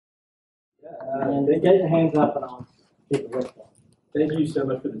 Get your hands up and I'll take the rest. Thank you so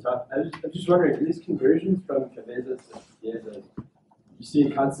much for the talk. I'm just wondering, are these conversions from cabezas to piezas, you see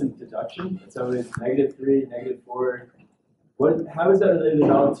a constant deduction? So it's -3, -4. How is that related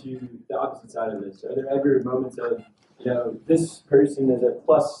at all to the opposite side of this? Are there ever moments of, this person is a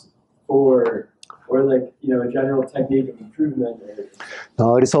 +4, or like, a general technique of improvement?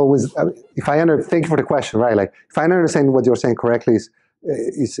 No, it is always, thank you for the question, right? Like, if I understand what you're saying correctly, is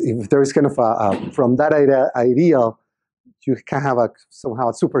if there is kind of from that ideal, you can have somehow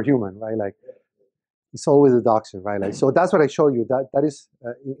a superhuman, right? Like, it's always a deduction, right? Like, so that's what I show you. That is,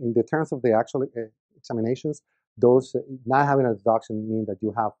 in the terms of the actual examinations, those not having a deduction mean that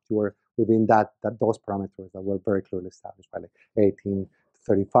you were within those parameters that were very clearly established, right? Like 18 to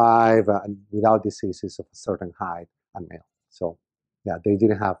 35, and without diseases of a certain height and male. So yeah, they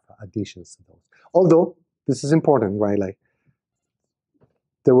didn't have additions to those. Although this is important, right? Like,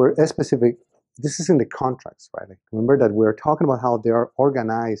 there were specific. This is in the contracts, right? Like, remember that we're talking about how they are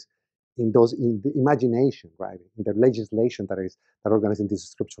organized in the imagination, right? In the legislation that organized in this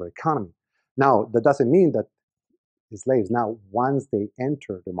scriptural economy. Now, that doesn't mean that the slaves, now once they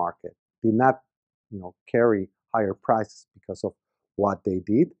enter the market, did not, carry higher prices because of what they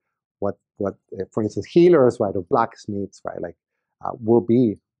did. What for instance, healers, right, or blacksmiths, right, like will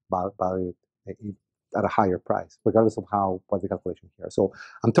be valued at a higher price, regardless of what the calculation here. So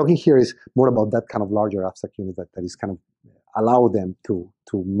I'm talking here is more about that kind of larger abstract unit that is kind of allow them to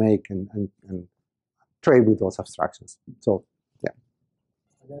make and trade with those abstractions. So yeah.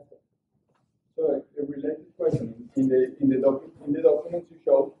 So a related question: in the documents you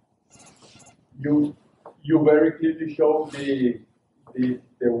showed, you very clearly show the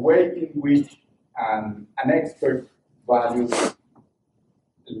way in which an expert values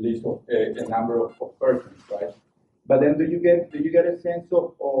a list of a number of persons, right? But then do you get a sense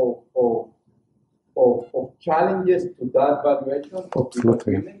of challenges to that valuation of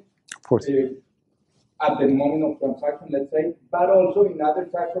Absolutely. Of course. At the moment of transaction, let's say, but also in other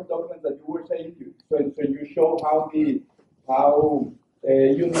types of documents that you were saying. So you show how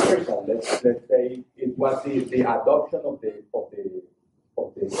universal, let's say, it was the adoption of the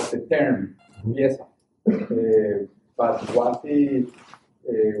term pieza. But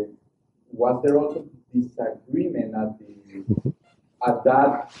was there also disagreement at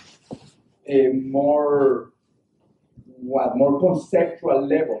that more conceptual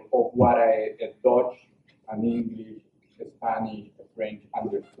level of what a Dutch, an English, a Spanish, a French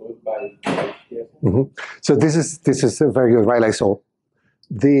understood by pieza? Mm-hmm. So this is very good, right? Like, so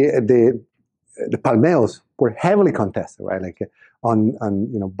the palmeos were heavily contested, right? Like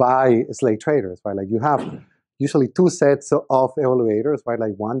by slave traders, right? Like, you have usually two sets of evaluators, right?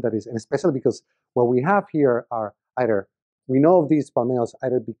 Like, one that is, and especially because what we have here are either we know of these palmeos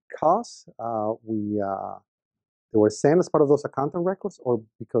either because they were sent as part of those accounting records, or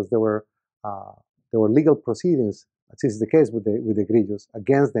because there were legal proceedings This is the case with the grillos,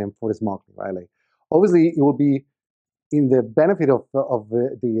 against them for smuggling, right? Like, obviously, it will be in the benefit of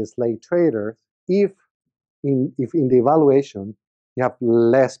the slave traders if in the evaluation you have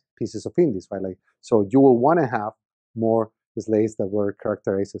less pieces of indies, right? Like, so you will want to have more slaves that were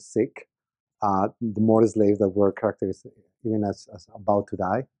characterized as sick, the more slaves that were characterized even as about to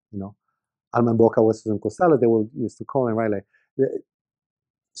die, you know. Alma en boca, huesos en costales, they will used to call them, right? Like,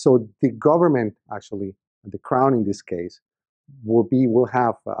 so the government, actually, the crown in this case, will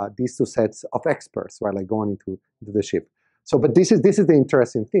have these two sets of experts, right? Like going into the ship. So, but this is the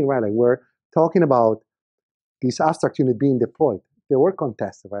interesting thing, right? Like, we're talking about these abstract units being deployed. They were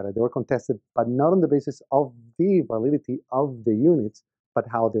contested, right? Like, they were contested, but not on the basis of the validity of the units, but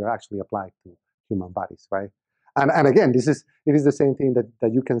how they're actually applied to human bodies, right? And again, it is the same thing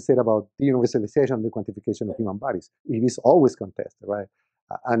that you can say about the universalization and the quantification of human bodies. It is always contested, right?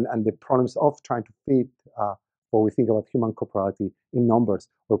 And the problems of trying to fit what we think about human corporality in numbers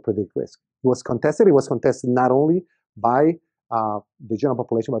or predict risk. It was contested. It was contested not only by the general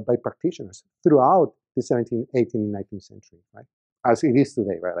population, but by practitioners throughout the 17th, 18th, and 19th century, right? As it is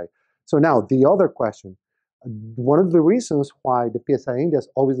today, right? Like, so now the other question, one of the reasons why the PSI Indias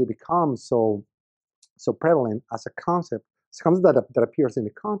obviously becomes so prevalent as a concept that appears in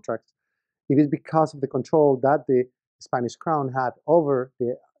the contracts, it is because of the control that the Spanish crown had over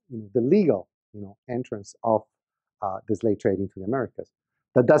the legal entrance of the slave trade into the Americas.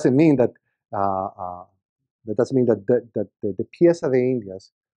 That doesn't mean that the Pieza de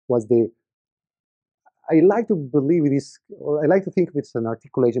Indias was I like to believe it is, or I like to think of it as an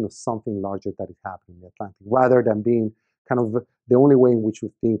articulation of something larger that is happening in the Atlantic, rather than being kind of the only way in which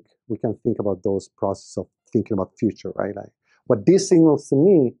we can think about those processes of thinking about future, right? Like, what this signals to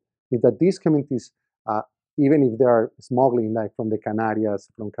me is that these communities, even if they are smuggling, like from the Canarias,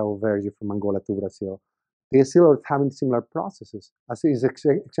 from Cabo Verde, from Angola to Brazil, they still are having similar processes, as is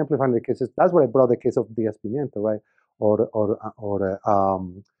exemplified in the cases. That's what I brought the case of Diaz Pimienta, right? Or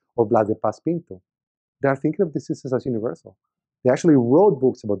Blas de Paz Pinto. They are thinking of diseases as universal. They actually wrote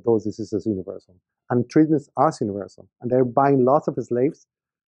books about those diseases as universal and treatments as universal. And they're buying lots of slaves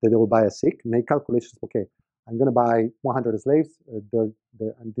that they will buy as sick, make calculations. Okay, I'm going to buy 100 slaves,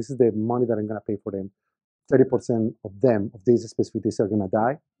 and this is the money that I'm going to pay for them. 30% of them, of these specific diseases, are going to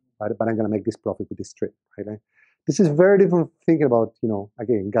die, right? But I'm going to make this profit with this trip, right? This is very different from thinking about,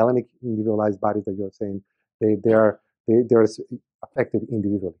 again, galenic individualized bodies that you're saying they're affected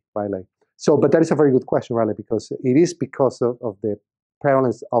individually, right? Like, so, but that is a very good question, right? Like, because it is because of the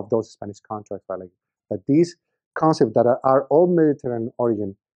prevalence of those Spanish contracts, right? Like, that these concepts that are all Mediterranean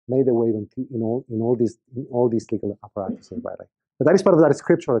origin made their way in all these legal apparatuses, right? Like, but that is part of that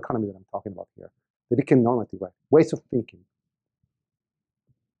scriptural economy that I'm talking about here. They became normative, right? Ways of thinking.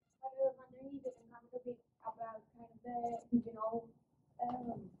 I was wondering if you can talk a bit about kind of the regional,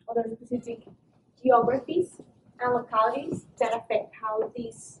 other specific geographies and localities that affect how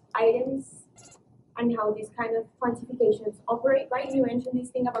these items and how these kind of quantifications operate, right? You mentioned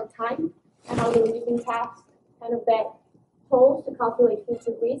this thing about time and how they're using tasks, kind of that tools to calculate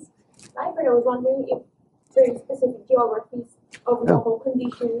future risk, right? But I was wondering if very specific geographies of novel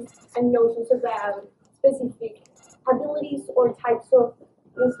conditions and notions about specific abilities or types of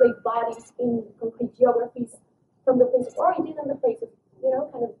enslaved bodies in concrete geographies from the place of origin and the place of,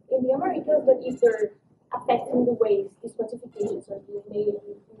 kind of in the Americas, but if they're affecting the ways these quantifications are being made and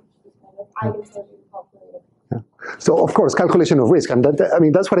these kind of items are being calculated. So, of course, calculation of risk, and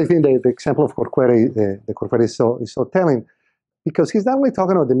that's what I think the example of Corcuera, the Corcuera is so telling, because he's not only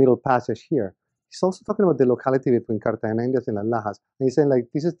talking about the Middle Passage here, he's also talking about the locality between Cartagena Indias and Las Lajas, and he's saying, like,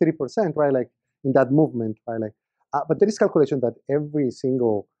 this is 30%, right? Like, in that movement, right? Like, but there is calculation that every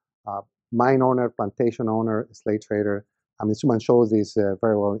single mine owner, plantation owner, slave trader, I mean, Suman shows this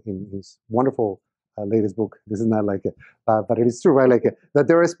very well in his wonderful latest book. This is not like it, but it is true, right? Like, that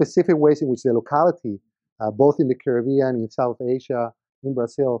there are specific ways in which the locality, both in the Caribbean, in South Asia, in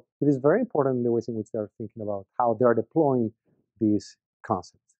Brazil, it is very important in the ways in which they're thinking about how they're deploying these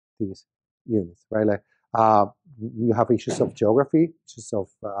concepts, these units, right? Like, you have issues of geography, issues of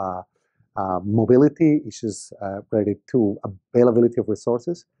mobility, issues related to availability of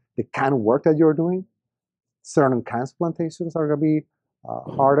resources, the kind of work that you're doing. Certain kinds of plantations are going to be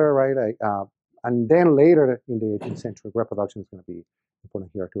harder, right? Like, and then later in the 18th century, reproduction is going to be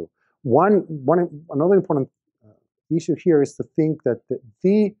important here too. Another important issue here is to think that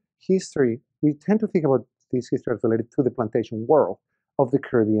the history, we tend to think about this history as related to the plantation world of the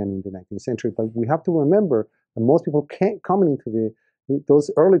Caribbean in the 19th century, but we have to remember that most people coming into those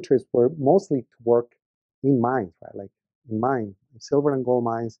early trips were mostly to work in mines, right? Like in silver and gold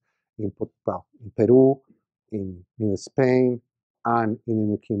mines in Peru, in Spain and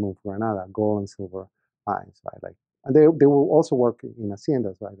in the Kingdom of Granada, gold and silver mines, right? Like, and they will also work in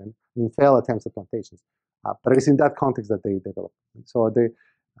haciendas, right? And in failed attempts at plantations. But it is in that context that they develop. So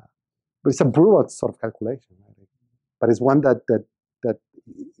but it's a brutal sort of calculation, right? But it's one that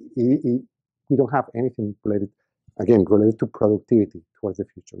we don't have anything related, again, related to productivity towards the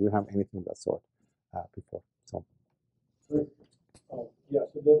future. We don't have anything of that sort before. So. Yeah,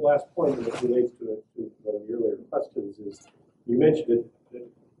 so the last point that relates to one of the earlier questions is, you mentioned it, that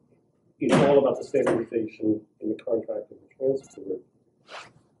it's all about the standardization in the contract and the transport,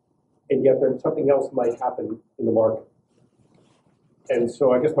 and yet there's something else might happen in the market. And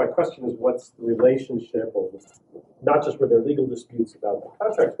so I guess my question is, what's the relationship, or not just were there legal disputes about the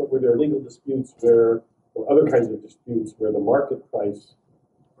contracts, but were there legal disputes where, or other kinds of disputes where the market price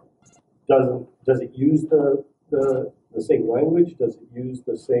does it use the same language? Does it use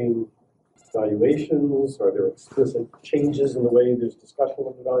the same valuations? Are there explicit changes in the way there's discussion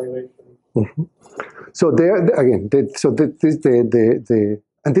of the valuation? Mm-hmm. So there again,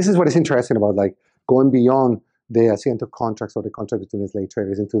 and this is what is interesting about like going beyond the hacienda contracts or the contract between the slave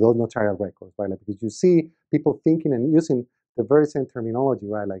traders into those notarial records, right? Like, because you see people thinking and using the very same terminology,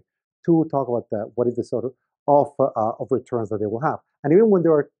 right? Like to talk about what is the sort of returns that they will have, and even when they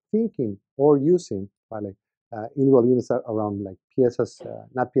are thinking or using, right, like individual units around like piezas,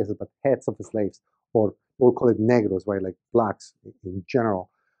 not piezas, but heads of the slaves, or we'll call it negros, right? Like blacks in general.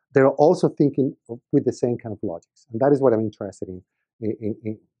 They're also thinking with the same kind of logics, and that is what I'm interested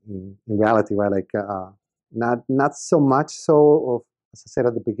in reality, right? Like not so much so of, as I said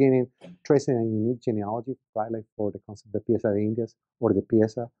at the beginning, tracing a unique genealogy, right? Like for the concept of the pieza de Indias or the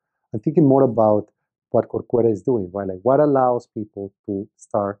pieza. I'm thinking more about what Corcuera is doing, right? Like what allows people to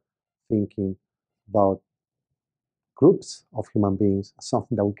start thinking about groups of human beings as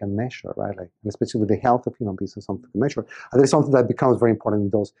something that we can measure, right? Like, and especially with the health of human beings as something to measure. And there's something that becomes very important in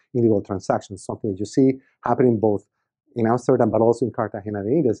those individual transactions, something that you see happening both in Amsterdam, but also in Cartagena de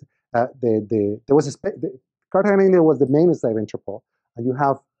Indias. Cartagena de Indias was the main slave entrepot, and you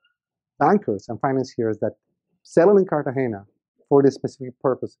have bankers and financiers that settle in Cartagena for the specific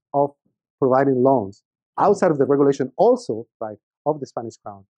purpose of providing loans outside of the regulation also, right, of the Spanish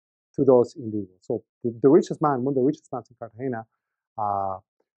crown to those individuals. So the richest man, one of the richest men in Cartagena,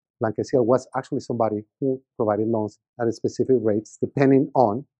 Blanqueciel, was actually somebody who provided loans at specific rates depending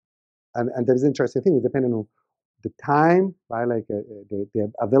on, and that is an interesting thing, depending on the time, right, like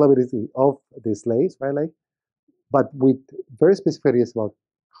the availability of the slaves, right, like, but with very specific areas about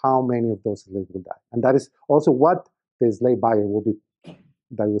how many of those slaves will die. And that is also what the slave buyer will be,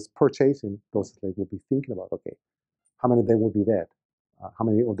 that was purchasing those slaves, will be thinking about, okay, how many of them will be dead? How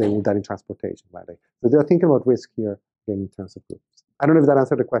many of them will die in transportation, right? Like, so they're thinking about risk here again in terms of groups. I don't know if that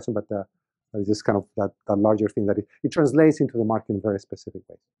answered the question, but it's just kind of that larger thing that it translates into the market in very specific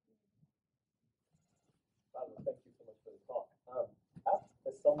ways. Pablo, thank you so much for the talk. I have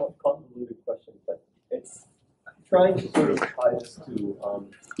a somewhat convoluted question, but it's trying to sort of tie this to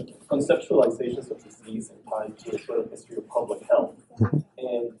conceptualizations of disease and tied to a sort of history of public health.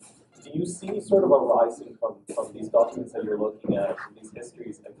 And do you see sort of arising from these documents that you're looking at, these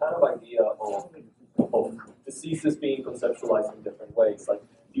histories, a kind of idea of diseases being conceptualized in different ways? Like,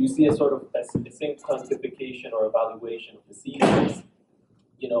 do you see a sort of the same quantification or evaluation of diseases,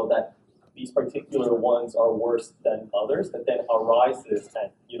 you know, that these particular ones are worse than others, that then arises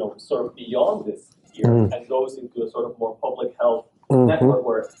and, you know, sort of beyond this here and goes into a sort of more public health network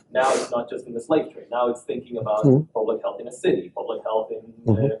where now it's not just in the slave trade, now it's thinking about public health in a city, public health in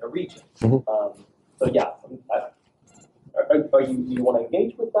a region. So yeah, do you want to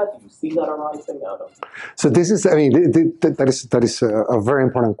engage with that? Do you see that arising out of? So this is, I mean, that is a very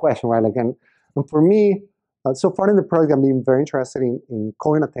important question, right? Like, and for me, so far in the project, I'm being very interested in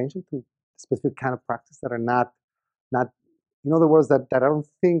calling attention to specific kind of practice that are not, in other words, that I don't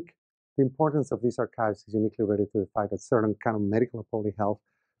think the importance of these archives is uniquely related to the fact that certain kind of medical and public health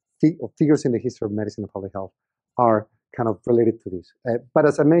figures in the history of medicine and public health are kind of related to this. But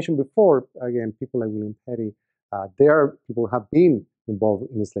as I mentioned before, again, people like William Petty, there are people who have been involved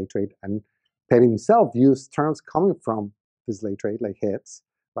in the slave trade, and Petty himself used terms coming from the slave trade, like heads,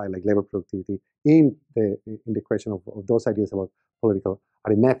 right, like labor productivity, in the question of those ideas about political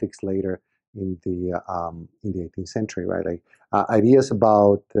arithmetics later in the 18th century, right? Like ideas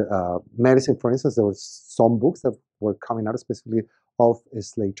about medicine, for instance. There were some books that were coming out specifically of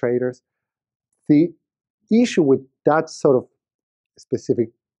slave traders. The issue with that sort of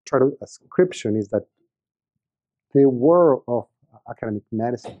specific ascription is that the world of academic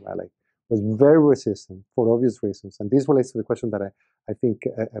medicine, right, like, was very resistant for obvious reasons. And this relates to the question that I think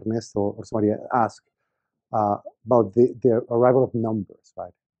Ernesto or somebody asked. about the arrival of numbers,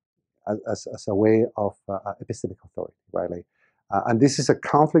 right, as a way of epistemic authority, right? Like, and this is a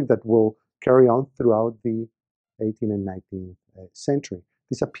conflict that will carry on throughout the 18th and 19th century.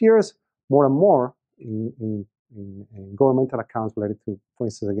 This appears more and more in governmental accounts related to, for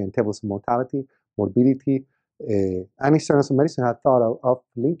instance, again, tables of mortality, morbidity, and historians of medicine had thought of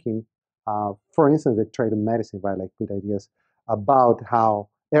linking, for instance, the trade of medicine, right, like with ideas about how,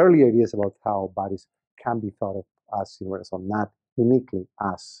 early ideas about how bodies can be thought of as universal, not uniquely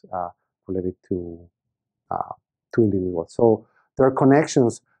as related to individuals. So there are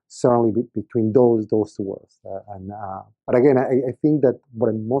connections certainly between those two worlds. But again, I think that what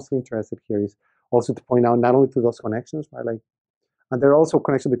I'm mostly interested here is also to point out not only to those connections, right, like, and there are also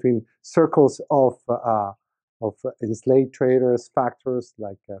connections between circles of enslaved traders, factors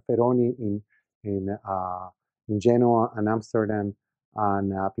like Ferroni in Genoa and Amsterdam,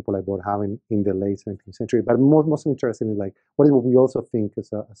 and people like Borhaven in the late 17th century. But most interesting is like what we also think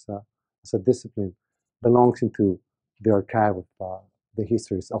as a discipline belongs into the archive of the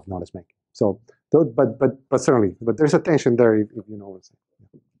histories of knowledge making. So, but certainly, but there's a tension there, if you know what I'm saying.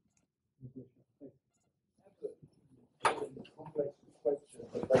 Complex question,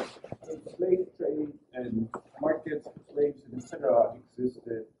 but like slave trade and markets for slaves and etc.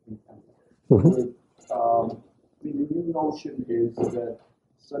 existed in Africa. The new notion is that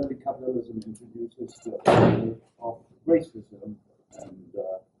suddenly capitalism introduces the idea of racism and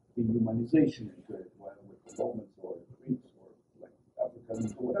dehumanization into it, while with the Romans or Greeks or like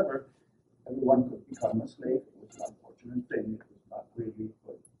Africans or whatever, everyone could become a slave. It was an unfortunate thing. It was not really,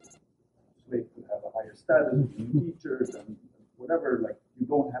 but slave could have a higher status, being teachers and whatever. Like you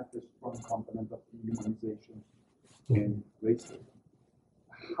don't have this strong component of dehumanization in racism.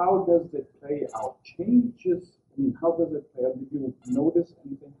 How does it play out? Changes. I mean, how does it play out? Did you notice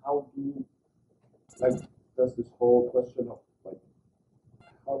anything? How do does this whole question of like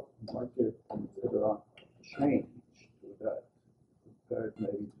how market and etc. change to that compared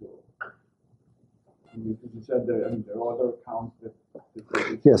maybe to? You said that, I mean, there are other accounts that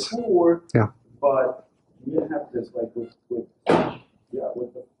yes. Before, yeah. But we have this like with the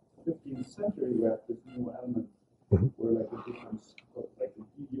 15th century, we have this new element where like a difference of like the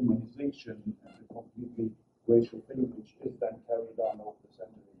dehumanization and the completely racial thing, which is then carried on over the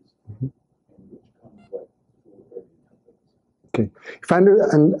centuries, and which comes like to early conflicts. Okay, if I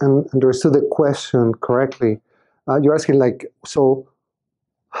understood the question correctly, you're asking like, so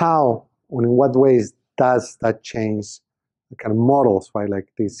how and in what ways does that change the kind of models, right?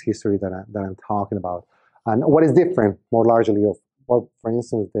 Like this history that I'm talking about, and what is different more largely of what, for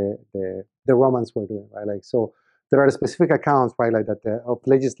instance, the Romans were doing, right? Like, so there are specific accounts, right, like that of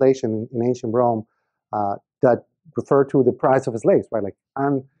legislation in ancient Rome that refer to the price of slaves, right? Like,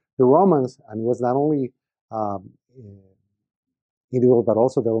 and the Romans, and it was not only individual, but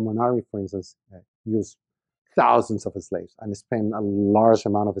also the Roman army, for instance, used thousands of slaves and spent a large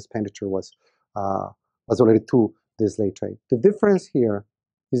amount of expenditure was related to the slave trade. The difference here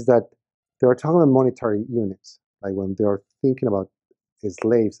is that they are talking about monetary units, like when they are thinking about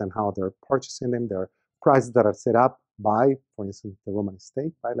slaves and how they're purchasing them, there are prices that are set up by, for instance, the Roman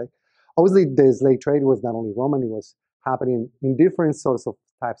state, right? Like, obviously, the slave trade was not only Roman; it was happening in different sorts of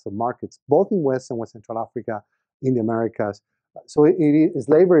types of markets, both in West and West Central Africa, in the Americas. So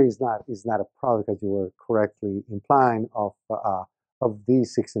slavery is not a product, as you were correctly implying, of the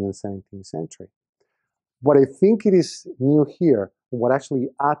 16th and 17th century. What I think it is new here, what actually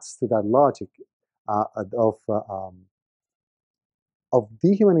adds to that logic of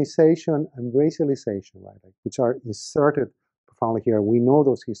dehumanization and racialization, right, like, which are inserted profoundly here. We know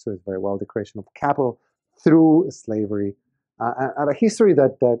those histories very well: the creation of capital through slavery, and a history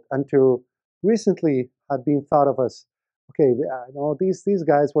that until recently had been thought of as, okay, no, these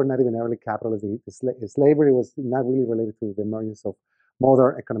guys were not even early capitalists. Slavery was not really related to the emergence of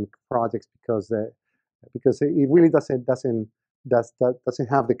modern economic projects because it really doesn't have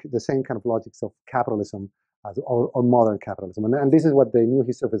the same kind of logics of capitalism as or modern capitalism. And this is what the new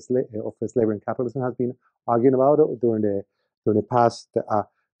history of slavery and capitalism has been arguing about during the past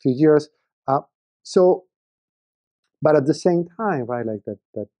few years. So, but at the same time, right, like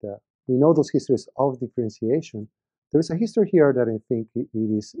that we know those histories of differentiation. There is a history here that I think it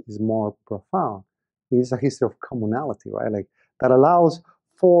is more profound. It is a history of communality, right? Like that allows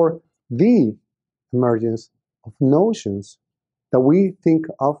for the emergence of notions that we think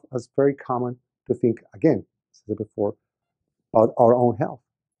of as very common to think, again, as I said before, about our own health,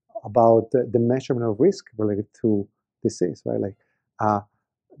 about the measurement of risk related to disease, right? Like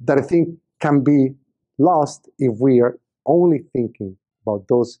that I think can be lost if we are only thinking about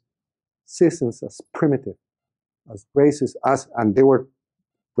those systems as primitive, as racist, and they were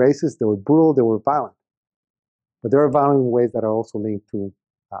racist, they were brutal, they were violent. But they are violent in ways that are also linked to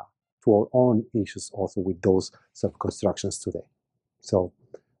our own issues also with those sub-constructions today. So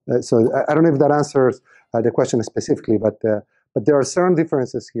I don't know if that answers the question specifically, but there are certain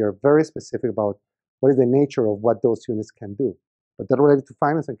differences here, very specific about what is the nature of what those units can do. But they're related to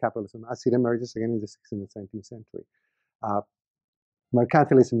finance and capitalism as it emerges again in the 16th and 17th century.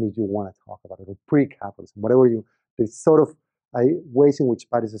 Mercantilism, if you want to talk about it, or pre-capitalism, whatever the sort of ways in which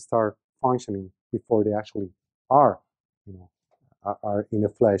bodies start functioning before they actually are, are in the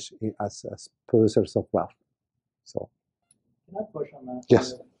flesh as producers of wealth. So, can I push on that?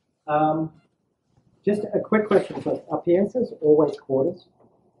 Yes. Just a quick question. So, are piezas always quarters?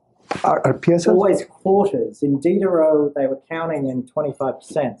 Are piezas? Always quarters. In Diderot, they were counting in 25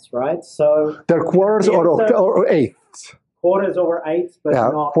 cents, right? So they're quarters or eighths. Quarters or eighths, but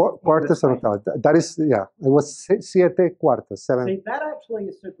not quarters or not. That is, it was siete cuartos, 7. See, that actually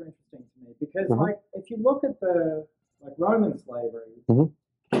is super interesting to me because, like, if you look at the Roman slavery,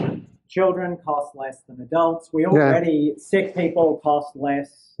 children cost less than adults. We already sick people cost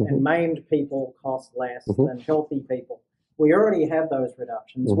less, and maimed people cost less than healthy people. We already have those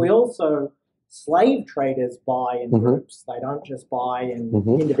reductions. We also, slave traders buy in groups. They don't just buy in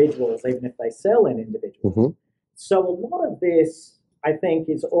individuals, even if they sell in individuals. So a lot of this, I think,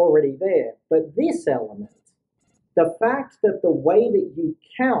 is already there. But this element, the fact that the way that you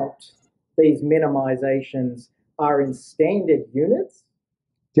count these minimizations are in standard units,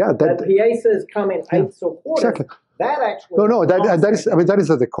 that piezas come in eighths or quarters, exactly. That actually... that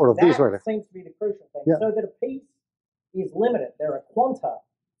is at the core of this, right? That seems to be the crucial thing. So that a piece is limited. There are quanta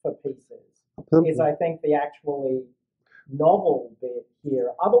for pieces, is I think the actually novel bit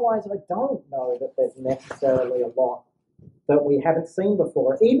here. Otherwise, I don't know that there's necessarily a lot that we haven't seen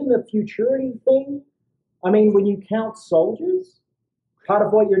before. Even the futurity thing, I mean, when you count soldiers, part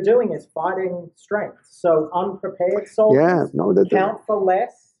of what you're doing is fighting strength. So unprepared soldiers count for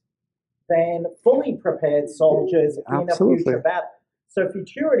less than fully prepared soldiers in a future battle. So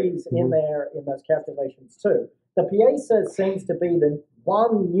futurity's in there in those calculations too. The pieza seems to be the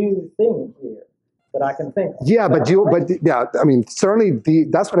one new thing here that I can think of. I mean, certainly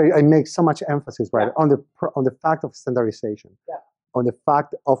that's what I make so much emphasis, right, on the fact of standardization, on the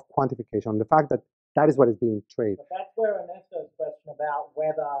fact of quantification, on the fact that that is what is being traded. But that's where Ernesto's question about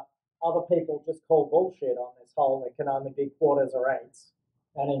whether other people just call bullshit on this whole, it can only be quarters or eighths.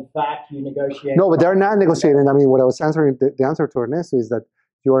 And in fact, you negotiate. No, but they're not negotiating. I mean, what I was answering, the answer to Ernesto is that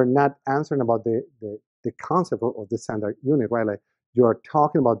you are not answering about the concept of the standard unit, right? Like you are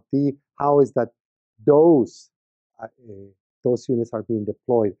talking about how is that those units are being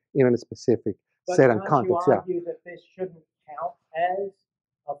deployed in a specific set and context. But can't you argue that this shouldn't count as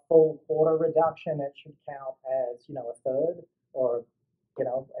a full quarter reduction? It should count as, a third or,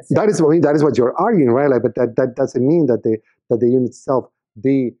 that is what you're arguing, right? Like, but that doesn't mean that the unit itself,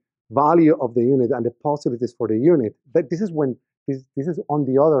 the value of the unit and the possibilities for the unit, this is when this is on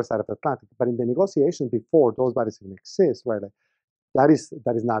the other side of the Atlantic. But in the negotiations before those values even exist, right? Like, that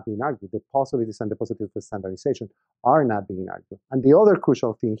is not being argued. The possibilities and the possibilities for standardization are not being argued. And the other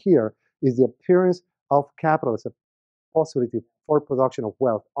crucial thing here is the appearance of capital as a possibility for production of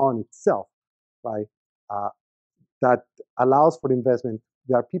wealth on itself, right? That allows for investment.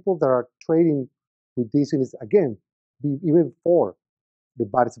 There are people that are trading with these units, again, even before the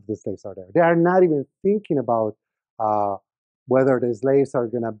bodies of the slaves are there. They are not even thinking about whether the slaves are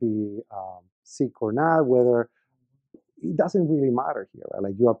going to be sick or not, whether it doesn't really matter here, right?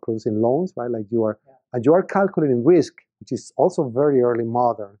 Like you are producing loans, right? Like and you are calculating risk, which is also very early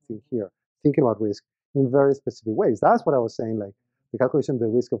modern thing here, thinking about risk in very specific ways. That's what I was saying, like the calculation of the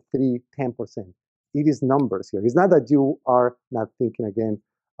risk of 10%. It is numbers here. It's not that you are not thinking again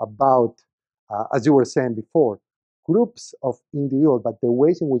about, as you were saying before, groups of individuals, but the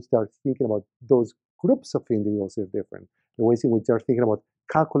ways in which they are thinking about those groups of individuals are different. The ways in which they are thinking about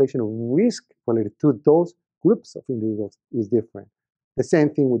calculation of risk related to those groups of individuals is different. The same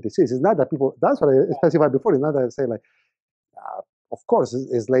thing with disease. It's not that people, that's what I specified before, it's not that I say like, of course,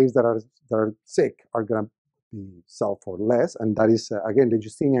 slaves that are sick are going to be sold for less, and that is, again, the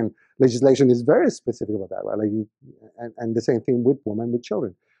Justinian legislation is very specific about that, right? Like and the same thing with women with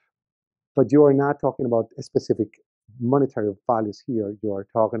children. But you are not talking about a specific monetary values here. You are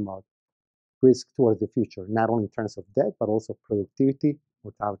talking about risk towards the future, not only in terms of death, but also productivity,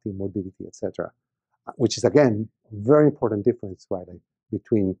 mortality, morbidity, etc. Which is, again, very important difference, right, like,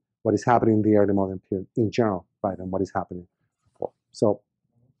 between what is happening in the early modern period in general, right, and what is happening before. So.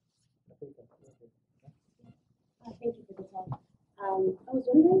 Thank you for the talk. I was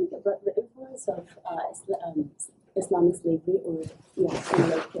wondering about the influence of Islamic slavery, or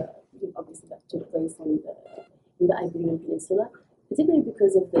obviously that took place in the Iberian Peninsula, particularly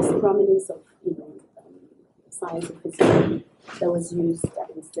because of this prominence of science and physics that was used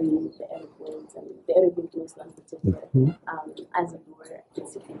in studying the Arab world and the Arabian Peninsula in particular, as a door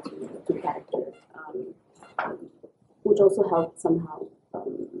basically to character, which also helped somehow.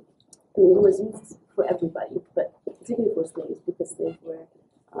 It was used for everybody, but particularly for slaves, because slaves were,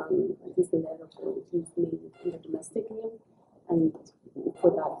 at least in the Arab world, used mainly in the domestic realm, and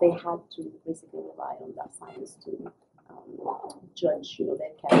for that they had to basically rely on that science to judge,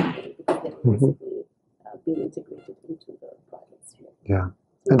 their character, because they were basically being integrated into the private sphere. Yeah,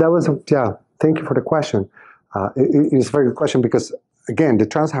 and that was Thank you for the question. It's a very good question because again, the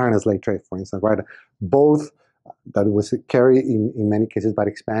trans-Saharan slave trade, for instance, right, both that was carried in many cases by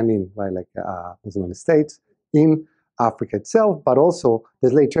expanding, right, like Muslim states in Africa itself, but also the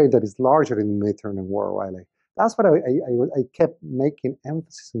slave trade that is larger in the Mediterranean world, right? Like that's what I kept making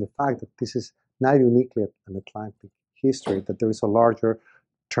emphasis on the fact that this is not uniquely an Atlantic history, that there is a larger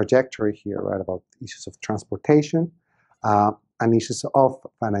trajectory here, right, about issues of transportation and issues of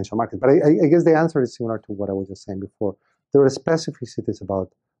financial markets. But I guess the answer is similar to what I was just saying before. There are specificities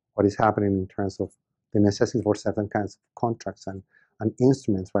about what is happening in terms of the necessity for certain kinds of contracts and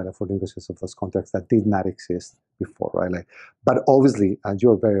instruments, right, for the negotiation of those contracts that did not exist before, right? Like, but obviously,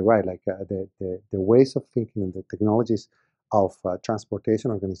 you're very right. Like the ways of thinking and the technologies of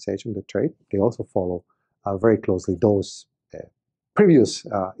transportation, organization, the trade, they also follow very closely those previous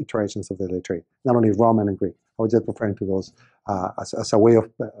iterations of the trade, not only Roman and Greek. I was just referring to those as a way of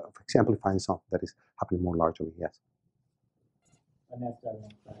exemplifying something that is happening more largely. Yes.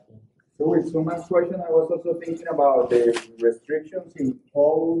 So with Suman's question, I was also thinking about the restrictions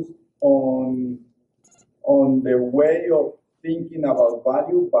imposed on the way of thinking about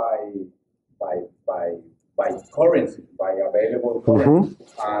value by currency, by available currency,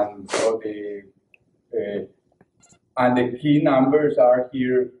 and so the key numbers are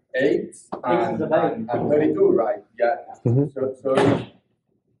here 8 and 32, right? Yeah. So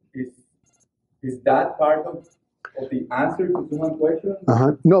is that part of the answer to someone's question?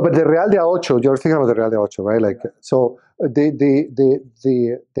 No, but the Real de Ocho, you're thinking about the Real de Ocho, right? Like, so the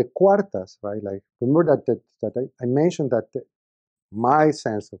cuartas, right? Like, remember that I mentioned that my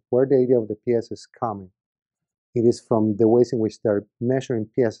sense of where the idea of the pièce is coming, it is from the ways in which they're measuring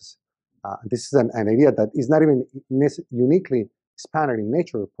pièces. This is an idea that is not even uniquely Spanish in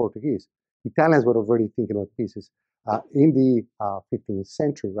nature or Portuguese. Italians were already thinking about pieces in the 15th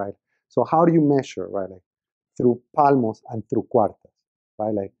century, right? So how do you measure, right? Like, through palmos and through cuartas,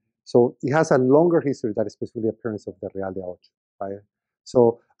 right? Like, so it has a longer history that is specifically the appearance of the Real de Ocho, right?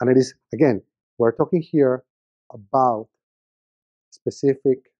 So, and it is, again, we're talking here about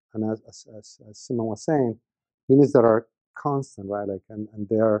specific, and as Simon was saying, units that are constant, right? Like, and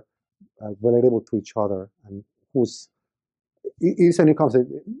they are relatable to each other, and whose is a new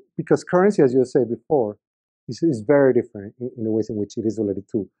concept, because currency, as you said before, is very different in the ways in which it is related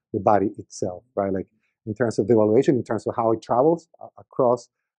to the body itself, right? Like, in terms of devaluation, in terms of how it travels across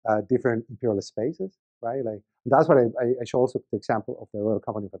different imperial spaces, right? Like, that's what I show also the example of the Royal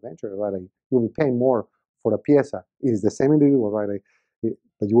Company of Adventure, right? Like, you will be paying more for a pieza. It is the same individual, right? Like,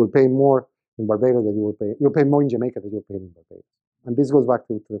 but you will pay more in Barbados than you'll pay more in Jamaica than you'll pay in Barbados. And this goes back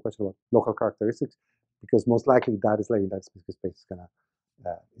to the question about local characteristics, because most likely that is like that specific space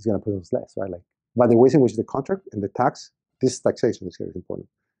is gonna produce less, right? Like, but the ways in which the contract and the tax, this taxation is very important.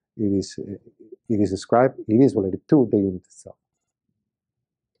 It is described. It is related to the unit itself.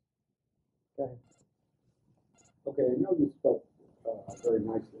 Okay, I know you spoke very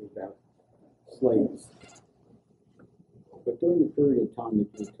nicely about slaves, but during the period of time that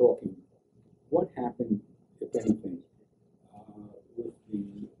you're talking, what happened, if anything, with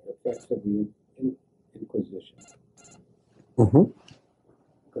the effects of the Inquisition?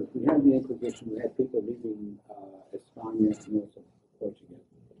 Because we had the Inquisition, we had people leaving España and also Portugal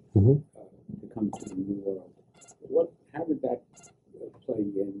to come to the New World. How did that play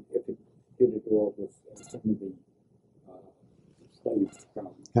in, if it did at all, with some of the slave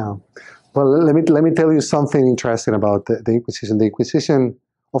problems? Yeah. Well, let me tell you something interesting about the Inquisition. The Inquisition,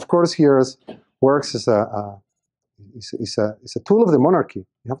 of course, here works as a tool of the monarchy.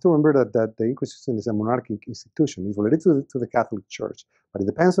 You have to remember that the Inquisition is a monarchic institution. It's related to the Catholic Church, but it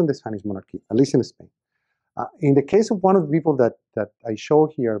depends on the Spanish monarchy, at least in Spain. In the case of one of the people that I show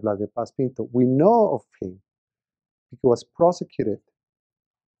here, Blas de Paz Pinto, we know of him because he was prosecuted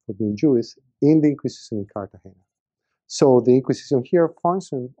for being Jewish in the Inquisition in Cartagena. So the Inquisition here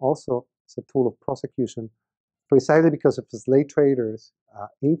functioned also as a tool of prosecution precisely because of the slave traders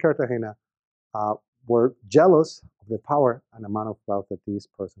in Cartagena were jealous of the power and amount of wealth that this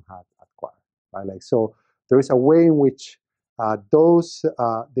person had acquired. Right? Like, so there is a way in which the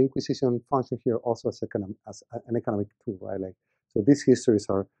Inquisition function here also as an economic tool. Right? Like, so these histories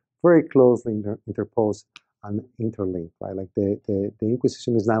are very closely interposed and interlinked. Right? Like the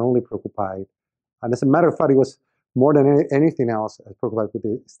Inquisition is not only preoccupied, and as a matter of fact, it was more than anything else preoccupied with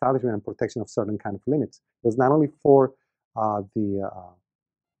the establishment and protection of certain kind of limits. It was not only for they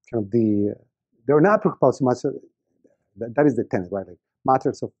were not preoccupied so much. That is the tenet, right? Like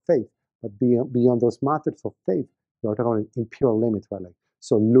matters of faith, but beyond those matters of faith, we are talking about imperial limits, right? Like,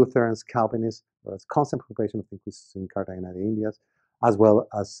 so Lutherans, Calvinists, there was constant preoccupation of the Inquisition in Cartagena and the Indias, as well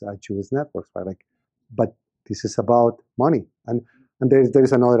as Jewish networks, right? Like, but this is about money, and there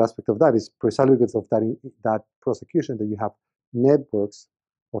is another aspect of that. Is precisely because of that prosecution that you have networks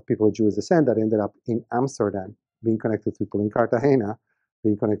of people of Jewish descent that ended up in Amsterdam, being connected to people in Cartagena,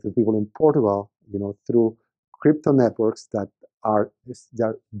 being connected to people in Portugal, through crypto networks that are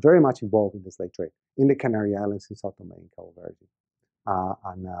very much involved in the slave trade in the Canary Islands, in Sao Tome and Cabo Verde.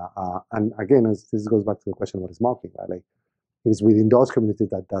 And again, this goes back to the question of what is smoking, right? Like, it is within those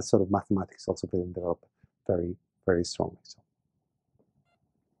communities that sort of mathematics also been developed very, very strongly. So.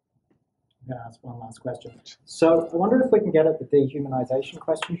 I'm going to ask one last question. So I wonder if we can get at the dehumanization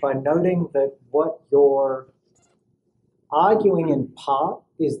question by noting that what you're arguing in part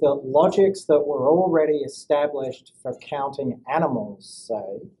is that logics that were already established for counting animals,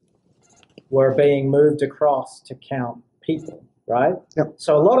 say, were being moved across to count people, right? Yep.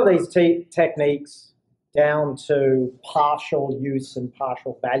 So a lot of these techniques down to partial use and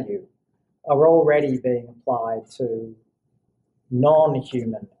partial value are already being applied to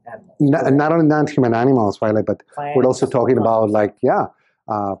non-human animals. Not only non-human animals, right? Like, but plants, we're also talking about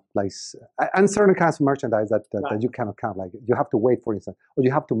and certain kinds of merchandise that you cannot count. Like, you have to wait, for instance, or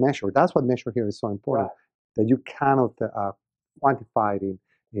you have to measure. That's what measure here is so important. Right. That you cannot quantify it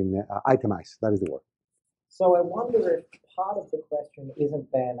in itemize. That is the word. So I wonder if part of the question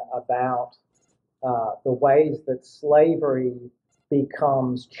isn't then about the ways that slavery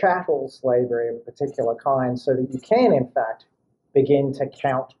becomes chattel slavery of a particular kind, so that you can, in fact, begin to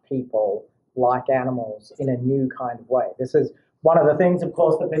count people like animals in a new kind of way. This is one of the things, of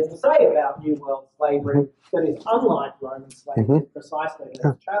course, that people say about New World slavery that is unlike Roman slavery, precisely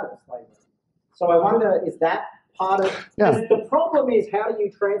that it's chattel slavery. So I wonder, is that part of... The problem is, how do you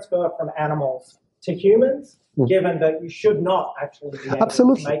transfer from animals to humans, given that you should not actually be able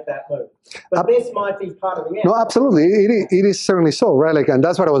to make that move? But this might be part of the answer. No, absolutely. It is certainly so, right? Like, and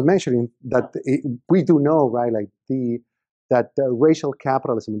that's what I was mentioning, that we do know, right, like that racial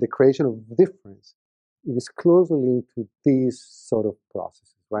capitalism, the creation of difference, it is closely linked to these sort of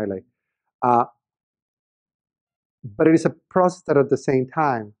processes, right? Like, but it is a process that at the same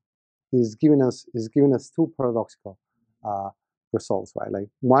time is giving us two paradoxical results, right? Like,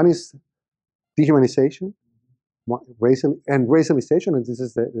 one is dehumanization, racialization, and this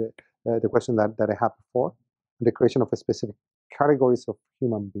is the question that I had before, the creation of specific categories of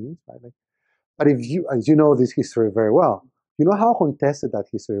human beings, right? Like, but as you know this history very well, you know how contested that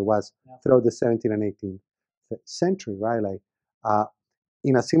history was throughout the 17th and 18th century, right? Like,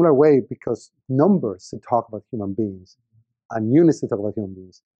 in a similar way, because numbers to talk about human beings and units to talk about human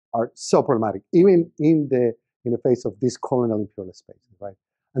beings are so problematic, even in the face of these colonial imperial spaces, right?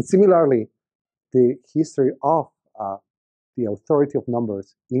 And similarly, the history of the authority of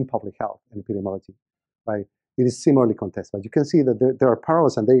numbers in public health and epidemiology, right? It is similarly contested. But you can see that there are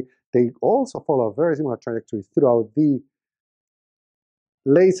parallels, and they also follow a very similar trajectory throughout the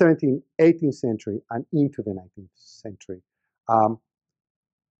late 17th, 18th century and into the 19th century.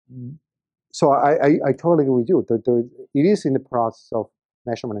 So I totally agree with you. It is in the process of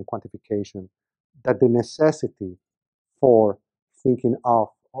measurement and quantification that the necessity for thinking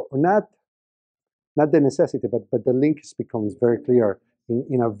of, or not the necessity, but the linkage becomes very clear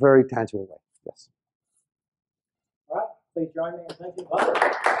in a very tangible way. Yes. All right, please join me in thanking Pablo.